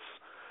 minutes?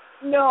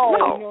 No.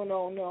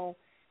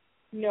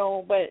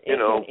 But it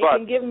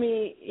can give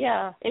me,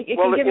 it can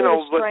give me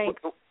the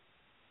strength.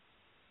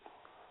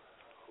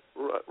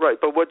 Right,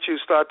 but what you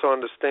start to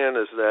understand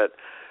is that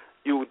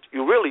you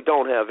really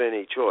don't have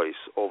any choice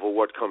over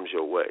what comes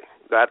your way.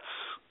 That's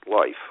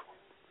life.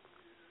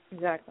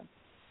 Exactly.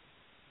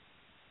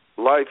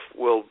 Life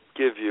will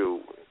give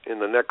you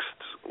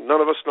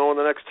none of us know in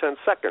the next 10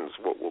 seconds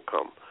what will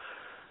come.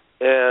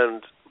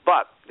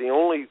 But the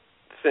only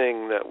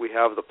thing that we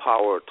have the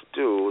power to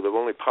do, the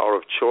only power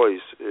of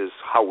choice, is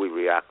how we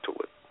react to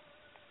it.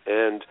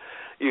 And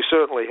you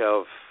certainly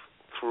have,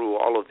 through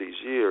all of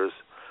these years,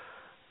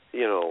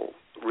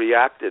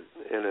 reacted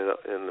in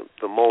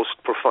the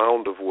most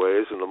profound of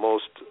ways, in the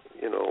most,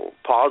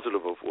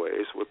 positive of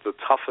ways, with the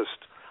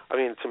toughest. I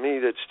mean, to me,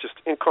 that's just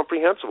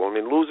incomprehensible. I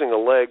mean, losing a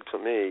leg, to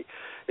me,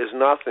 is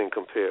nothing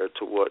compared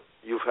to what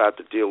you've had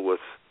to deal with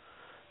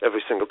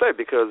every single day,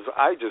 because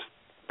I just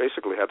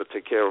basically had to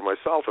take care of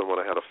myself, and when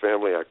I had a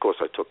family, of course,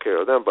 I took care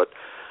of them, but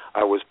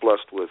I was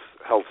blessed with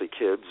healthy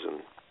kids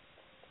and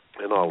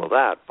all of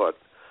that. But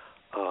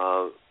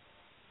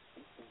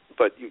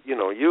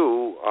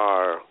you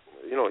are,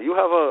 you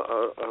have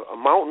a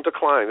mountain to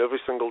climb every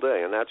single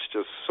day, and that's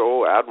just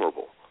so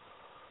admirable.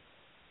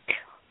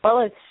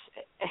 Well,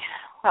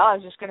 I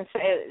was just going to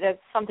say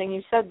that's something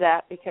you said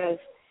that, because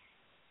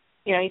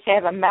you say I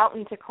have a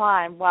mountain to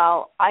climb.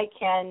 Well, I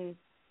can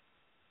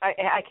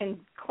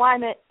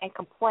climb it and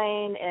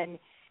complain and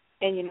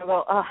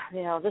go,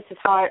 this is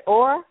hard.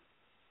 Or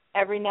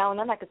every now and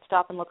then I could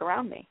stop and look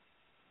around me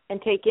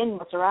and take in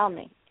what's around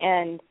me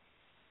and,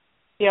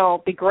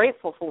 be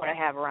grateful for what I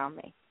have around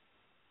me.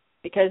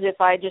 Because if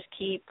I just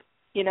keep,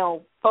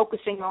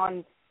 focusing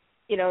on,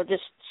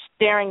 just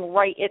staring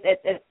right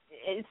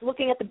it's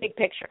looking at the big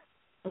picture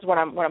is what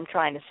I'm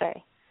trying to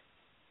say.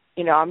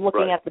 I'm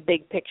looking at the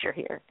big picture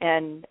here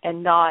and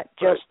not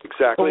just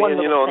exactly. The one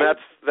and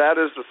that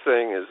is the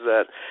thing, is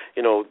that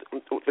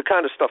the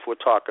kind of stuff we're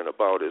talking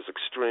about is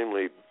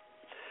extremely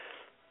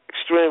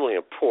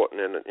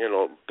important and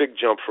big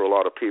jump for a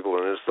lot of people,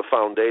 and it's the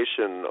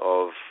foundation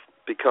of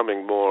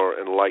becoming more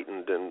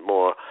enlightened and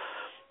more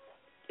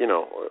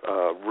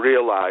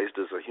realized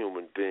as a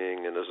human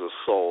being and as a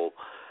soul.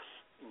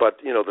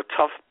 But the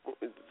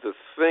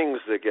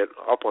things that get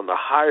up on the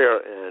higher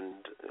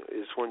end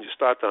is when you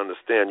start to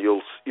understand.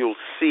 You'll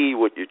see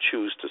what you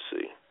choose to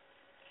see.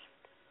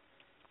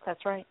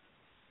 That's right.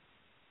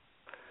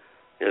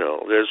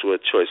 There's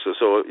what choices.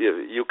 So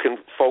you can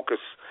focus.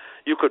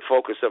 You could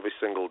focus every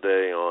single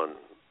day on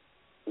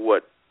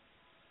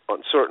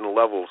certain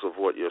levels of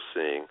what you're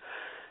seeing,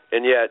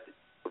 and yet,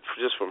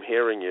 just from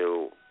hearing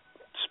you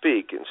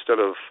speak, instead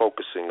of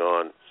focusing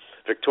on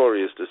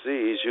Victoria's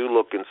disease, you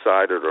look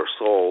inside at her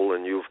soul,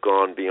 and you've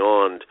gone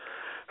beyond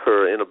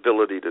her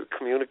inability to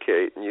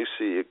communicate, and you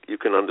see you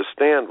can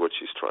understand what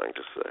she's trying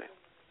to say.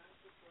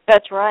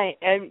 That's right.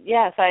 And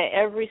yes,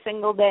 every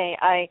single day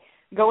I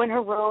go in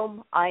her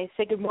room, I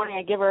say good morning,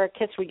 I give her a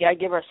kiss, I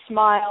give her a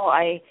smile,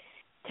 I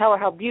tell her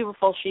how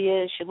beautiful she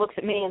is. She looks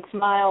at me and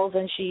smiles,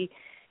 and she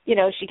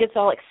gets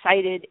all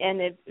excited,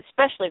 and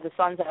especially if the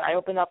sun's out, I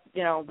open up,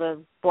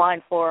 the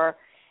blind for her,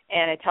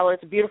 and I tell her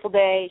it's a beautiful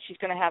day, she's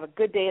going to have a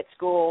good day at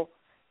school,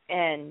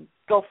 and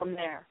go from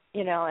there,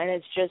 and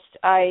it's just,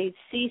 I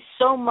see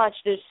so much,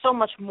 there's so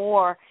much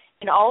more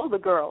in all of the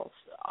girls,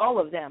 all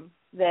of them,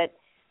 that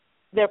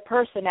their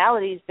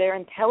personalities, their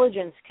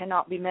intelligence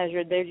cannot be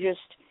measured. They're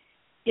just,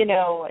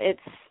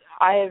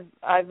 I've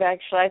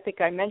actually, I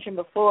think I mentioned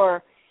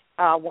before,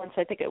 once,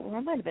 I think it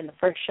might have been the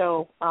first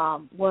show,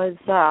 was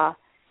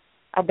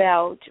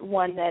about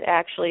one that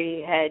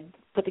actually had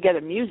put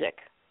together music,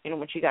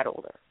 when she got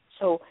older.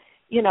 So,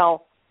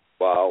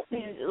 wow.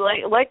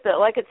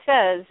 Like it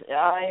says,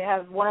 I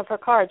have one of her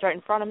cards right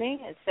in front of me.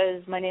 It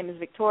says, "My name is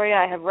Victoria.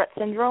 I have Rett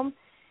syndrome,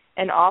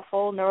 an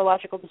awful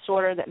neurological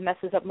disorder that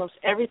messes up most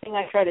everything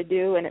I try to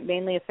do, and it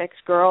mainly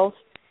affects girls.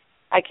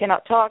 I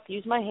cannot talk,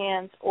 use my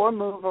hands, or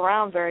move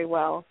around very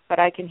well, but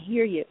I can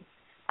hear you.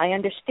 I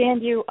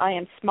understand you. I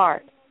am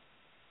smart.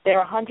 There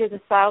are hundreds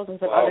of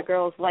thousands of other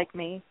girls like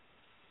me."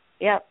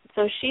 Yep.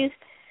 So she's,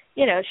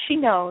 she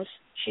knows.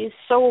 She's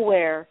so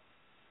aware,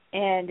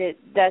 and it's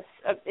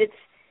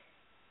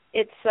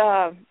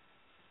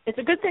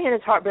a good thing and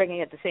it's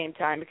heartbreaking at the same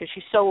time, because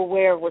she's so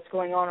aware of what's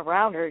going on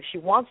around her. She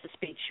wants to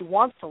speak. She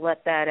wants to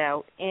let that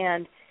out.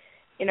 And,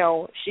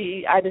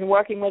 I've been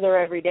working with her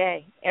every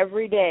day.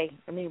 Every day.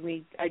 I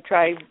mean, I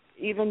try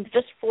even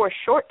just for a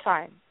short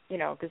time,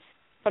 because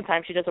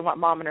sometimes she doesn't want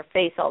mom in her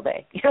face all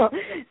day,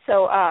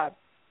 So,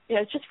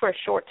 it's just for a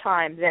short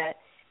time that,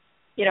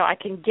 I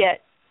can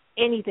get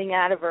anything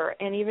out of her.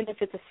 And even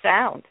if it's a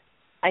sound,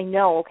 I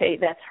know, okay,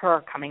 that's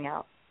her coming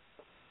out.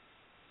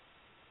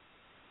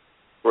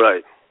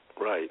 Right.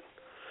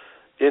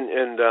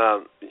 And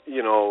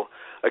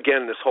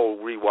again, this whole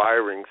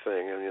rewiring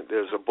thing. I mean,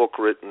 there's a book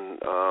written.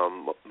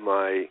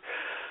 My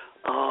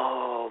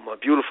Oh, my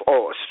beautiful,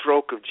 a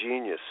stroke of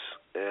genius.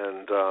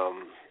 And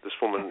this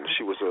woman,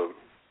 she was a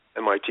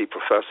MIT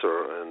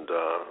professor, and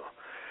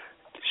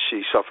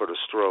she suffered a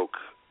stroke,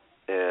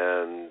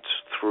 and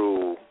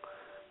through,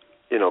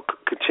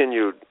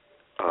 continued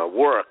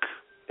work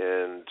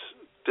and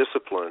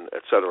discipline,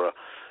 etc.,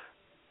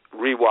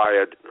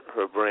 rewired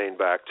her brain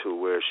back to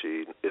where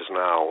she is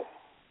now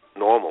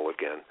normal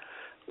again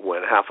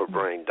when half her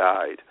brain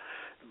died.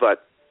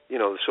 But,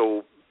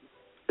 so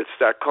it's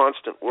that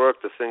constant work,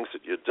 the things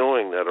that you're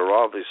doing that are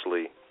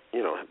obviously,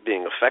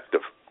 being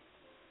effective.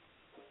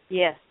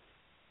 Yes.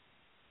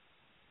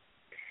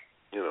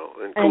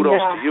 And kudos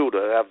to you to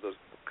have the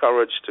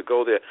courage to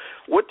go there.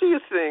 What do you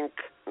think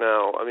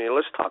now? I mean,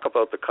 let's talk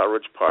about the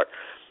courage part.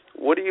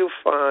 What do you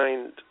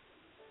find,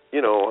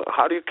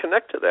 how do you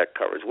connect to that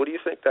courage? What do you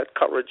think that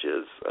courage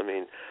is? I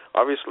mean,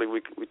 obviously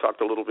we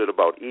talked a little bit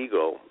about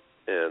ego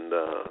and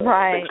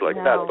things like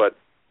that, but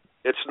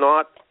it's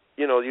not,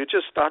 you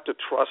just start to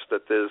trust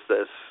that there's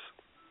this,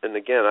 and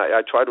again,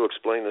 I try to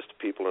explain this to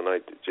people, and I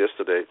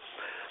yesterday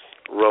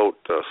wrote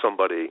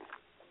somebody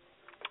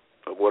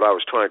what I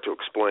was trying to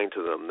explain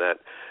to them,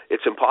 that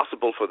it's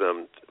impossible for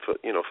them, for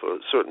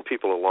certain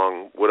people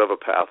along whatever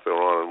path they're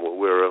on,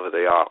 wherever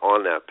they are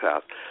on that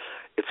path,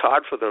 it's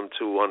hard for them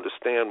to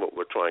understand what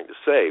we're trying to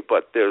say,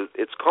 but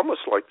it's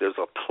almost like there's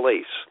a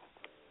place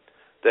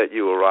that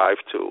you arrive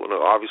to, and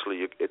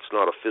obviously it's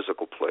not a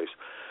physical place,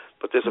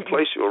 but there's a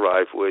place you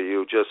arrive where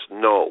you just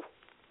know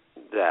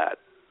that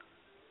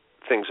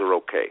things are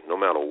okay no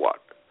matter what,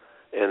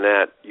 and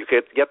that you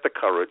get the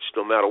courage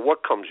no matter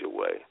what comes your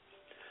way.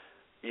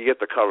 You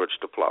get the courage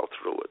to plow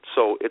through it.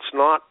 So it's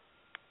not,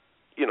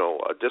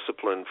 a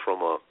discipline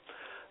from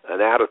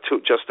an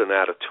attitude, just an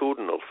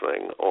attitudinal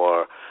thing,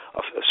 or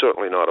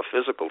certainly not a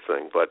physical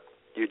thing, but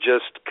you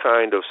just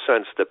kind of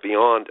sense that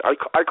beyond,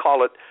 I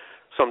call it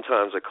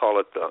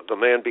the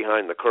man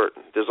behind the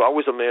curtain. There's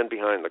always a man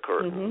behind the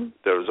curtain. Mm-hmm.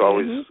 There's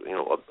always,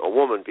 a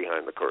woman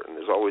behind the curtain.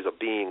 There's always a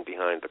being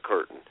behind the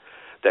curtain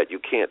that you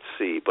can't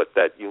see, but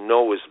that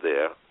is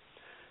there.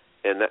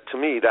 And that, to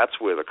me, that's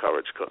where the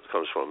courage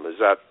comes from. Does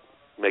that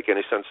make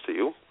any sense to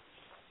you?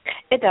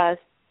 It does.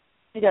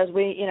 It does.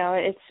 We,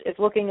 it's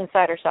looking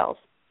inside ourselves.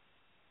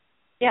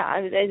 Yeah,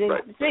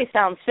 it may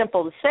sound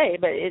simple to say,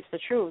 but it's the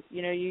truth.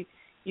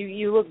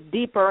 You look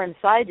deeper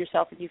inside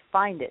yourself and you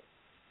find it.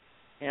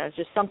 It's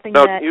just something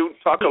now, that... you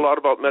talk a lot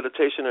about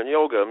meditation and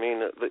yoga. I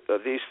mean,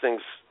 these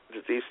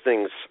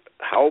things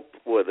help?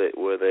 Were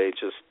they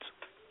just,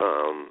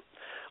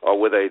 or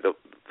were they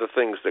the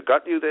things that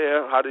got you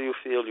there? How do you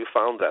feel you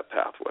found that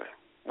pathway?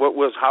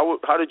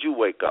 How did you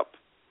wake up?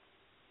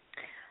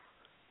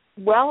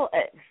 Well,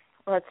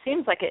 it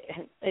seems like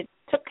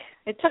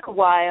it took a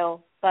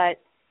while, but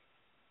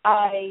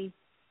I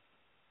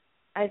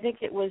think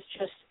it was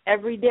just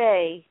every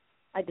day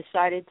I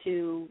decided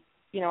to,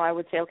 I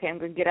would say, okay, I'm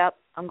going to get up,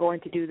 I'm going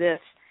to do this,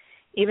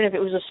 even if it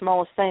was the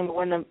smallest thing.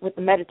 But with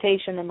the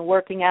meditation and the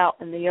working out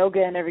and the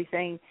yoga and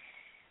everything,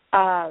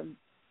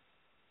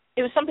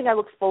 it was something I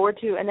looked forward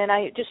to, and then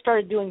I just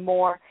started doing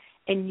more.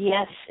 And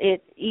yes,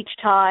 each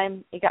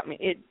time it got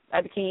me.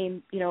 I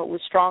became, it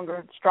was stronger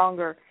and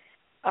stronger.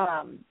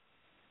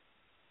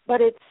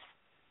 But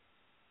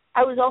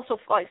I was also,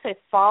 like I say,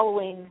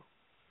 following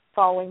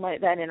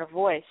that inner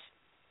voice,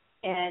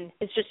 and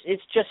it's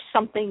just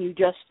something you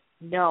just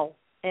know.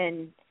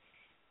 And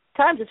at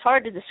times it's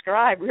hard to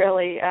describe,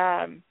 really.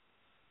 I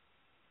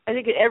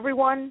think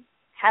everyone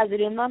has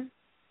it in them.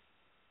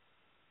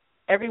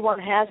 Everyone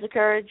has the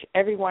courage.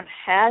 Everyone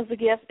has the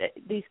gift.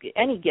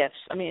 Any gifts.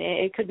 I mean,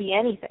 it could be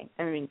anything.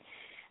 I mean,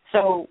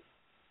 so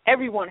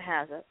everyone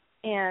has it,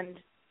 and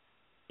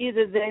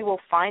either they will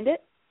find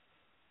it,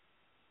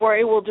 or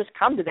it will just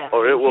come to them.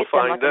 Or it will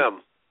find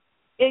them.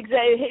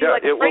 Exactly. Yeah,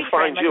 like it will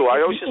find you.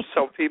 I always used to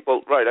tell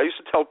people, I used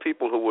to tell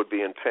people who would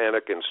be in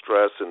panic and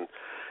stress and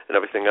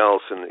everything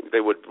else, and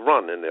they would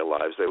run in their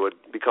lives. They would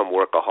become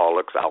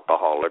workaholics,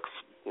 alcoholics,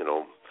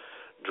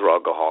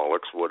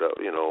 drugaholics, whatever,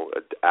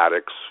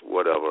 addicts,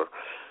 whatever,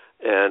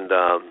 and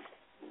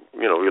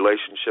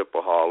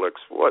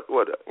relationship-aholics.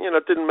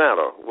 It didn't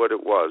matter what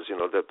it was.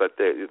 That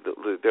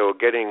they were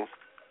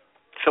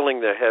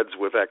filling their heads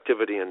with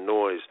activity and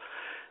noise,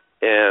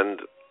 and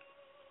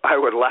I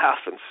would laugh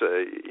and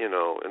say, and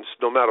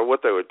no matter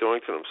what they were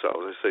doing to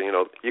themselves, I say,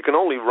 you can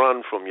only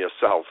run from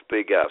yourself,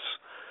 big S.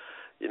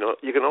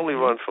 You can only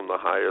run from the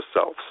higher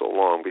self so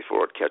long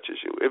before it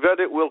catches you.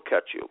 It will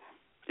catch you.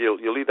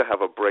 You'll either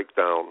have a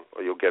breakdown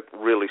or you'll get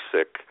really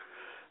sick,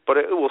 but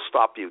it will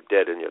stop you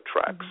dead in your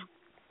tracks,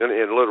 and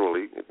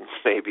literally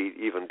maybe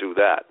even do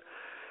that.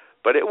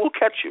 But it will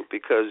catch you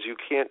because you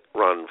can't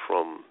run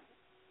from.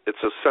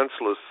 It's a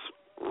senseless,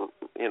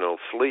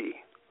 flee.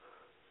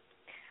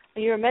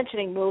 You were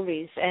mentioning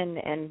movies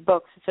and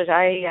books, such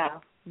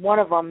one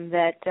of them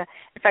that,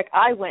 in fact,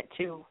 I went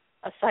to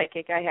a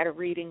psychic. I had a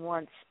reading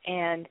once,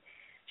 and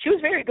she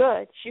was very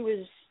good. She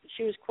was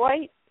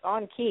quite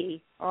on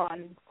key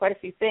on quite a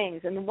few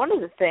things, and one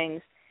of the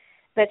things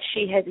that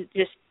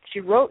she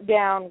wrote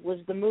down was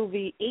the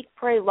movie Eat,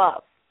 Pray,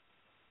 Love,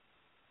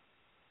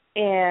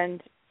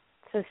 and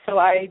So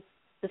I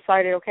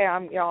decided, okay,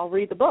 I'll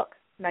read the book,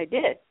 and I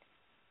did,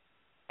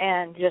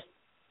 and just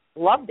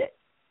loved it.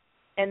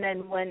 And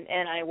then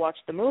and I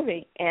watched the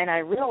movie, and I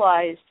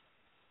realized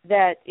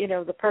that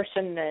the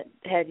person that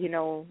had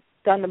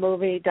done the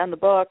movie, done the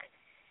book,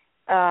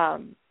 I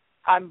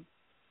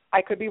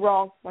could be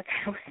wrong. Like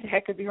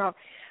I could be wrong.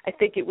 I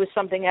think it was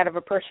something out of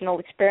a personal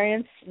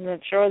experience, and I'm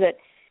sure that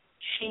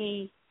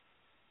she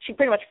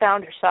pretty much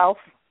found herself,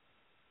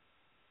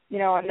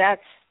 and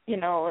that's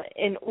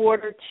in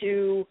order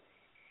to.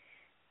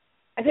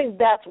 I think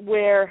that's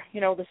where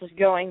this is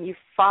going. You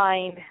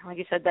find, like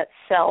you said, that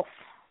self.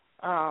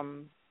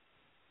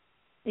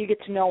 You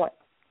get to know it,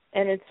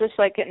 and it's just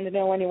like getting to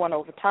know anyone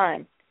over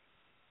time.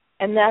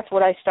 And that's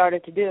what I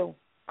started to do.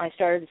 I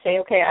started to say,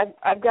 okay,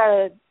 I've got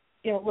to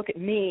look at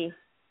me,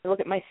 look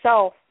at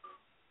myself,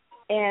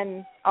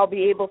 and I'll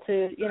be able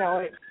to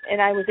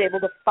and I was able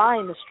to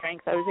find the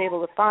strength. I was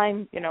able to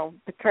find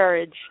the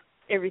courage,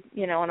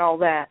 and all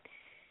that,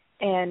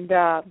 and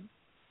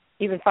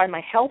even find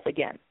my health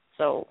again.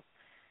 So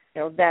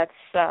that's.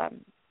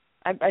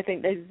 I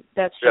think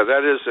that's just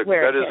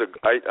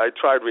I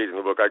tried reading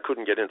the book. I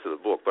couldn't get into the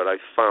book, but I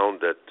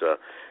found that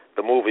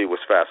the movie was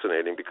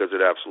fascinating because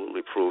it absolutely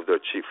proved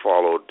that she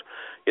followed.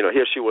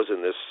 Here she was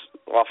in this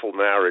awful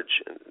marriage,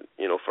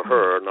 for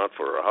her, not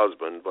for her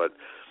husband, but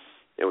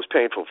it was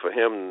painful for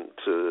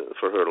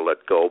her to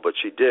let go, but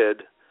she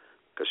did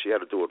because she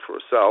had to do it for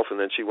herself. And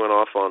then she went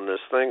off on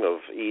this thing of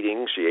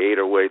eating. She ate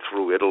her way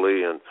through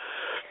Italy, and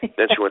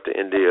then she went to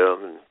India,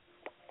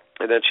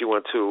 and then she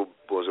went to,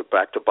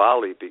 back to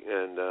Bali,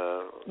 and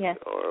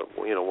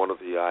or one of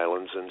the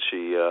islands, and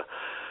she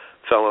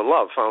fell in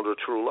love, found her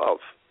true love,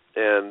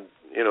 and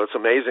it's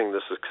amazing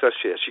the success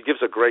she has. She gives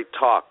a great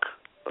talk,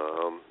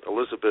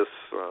 Elizabeth,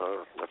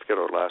 I forget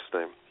her last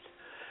name,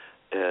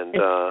 and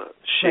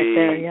she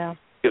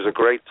gives a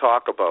great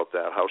talk about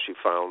that, how she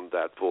found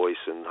that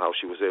voice and how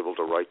she was able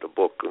to write the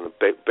book, and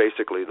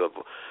basically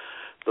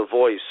the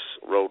voice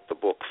wrote the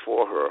book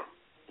for her.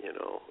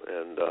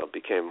 And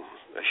became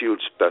a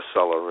huge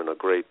bestseller and a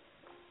great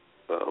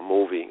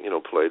movie,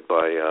 played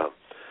by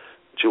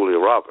Julia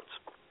Roberts.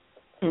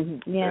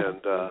 Mm-hmm. Yeah.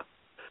 And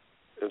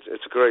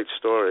it's a great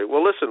story.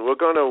 Well, listen, we're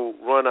going to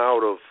run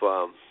out of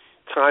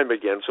time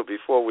again, so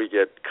before we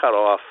get cut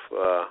off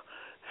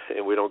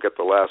and we don't get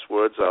the last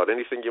words out,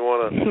 anything you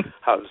want to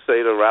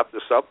say to wrap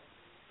this up?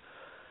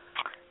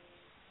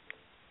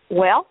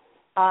 Well,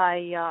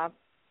 I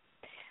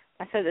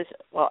said this.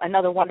 Well,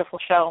 another wonderful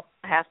show,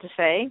 I have to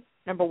say.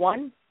 Number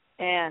one,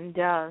 and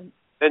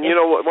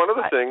one of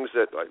the things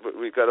that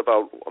we've got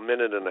about a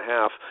minute and a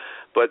half,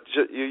 but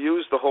you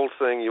used the whole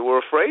thing. You were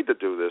afraid to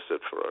do this at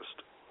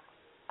first.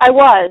 I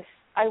was.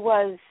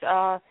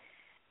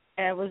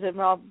 And it was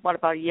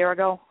about a year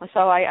ago.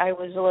 So I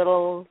was a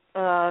little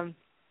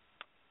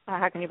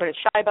how can you put it,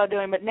 shy about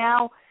doing. But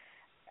now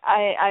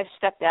I've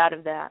stepped out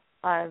of that.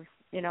 I've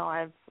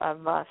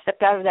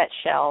stepped out of that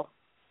shell,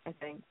 I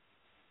think.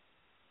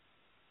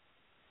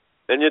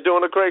 And you're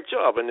doing a great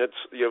job, and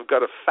you've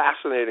got a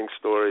fascinating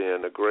story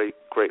and a great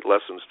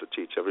lessons to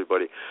teach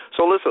everybody.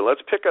 So listen,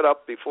 let's pick it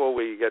up before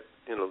we get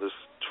this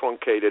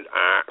truncated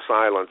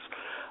silence.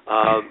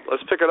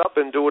 Let's pick it up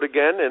and do it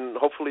again, and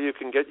hopefully you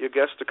can get your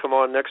guests to come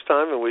on next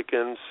time, and we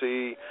can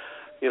see,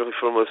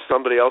 from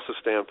somebody else's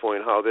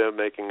standpoint, how they're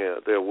making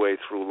their way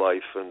through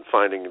life and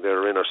finding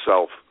their inner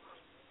self.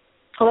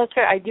 Well, that's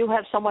fair. I do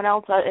have someone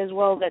else as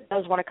well that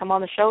does want to come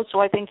on the show, so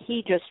I think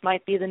he just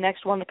might be the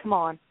next one to come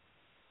on.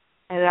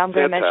 And I'm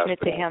going to mention it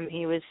to him.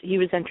 He was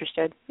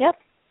interested. Yep.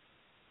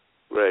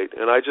 Great.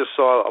 And I just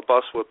saw a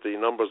bus with the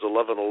numbers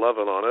 1111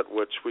 on it,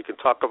 which we can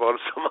talk about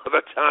some other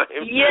time.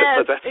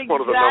 Yes, but that's exactly.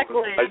 one of the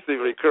numbers I see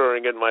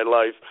recurring in my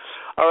life.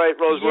 All right,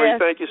 Rosemarie,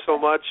 Thank you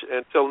so much.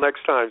 Until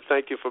next time,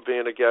 thank you for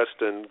being a guest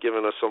and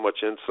giving us so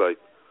much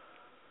insight.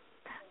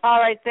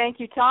 All right.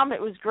 Thank you, Tom. It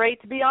was great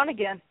to be on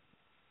again.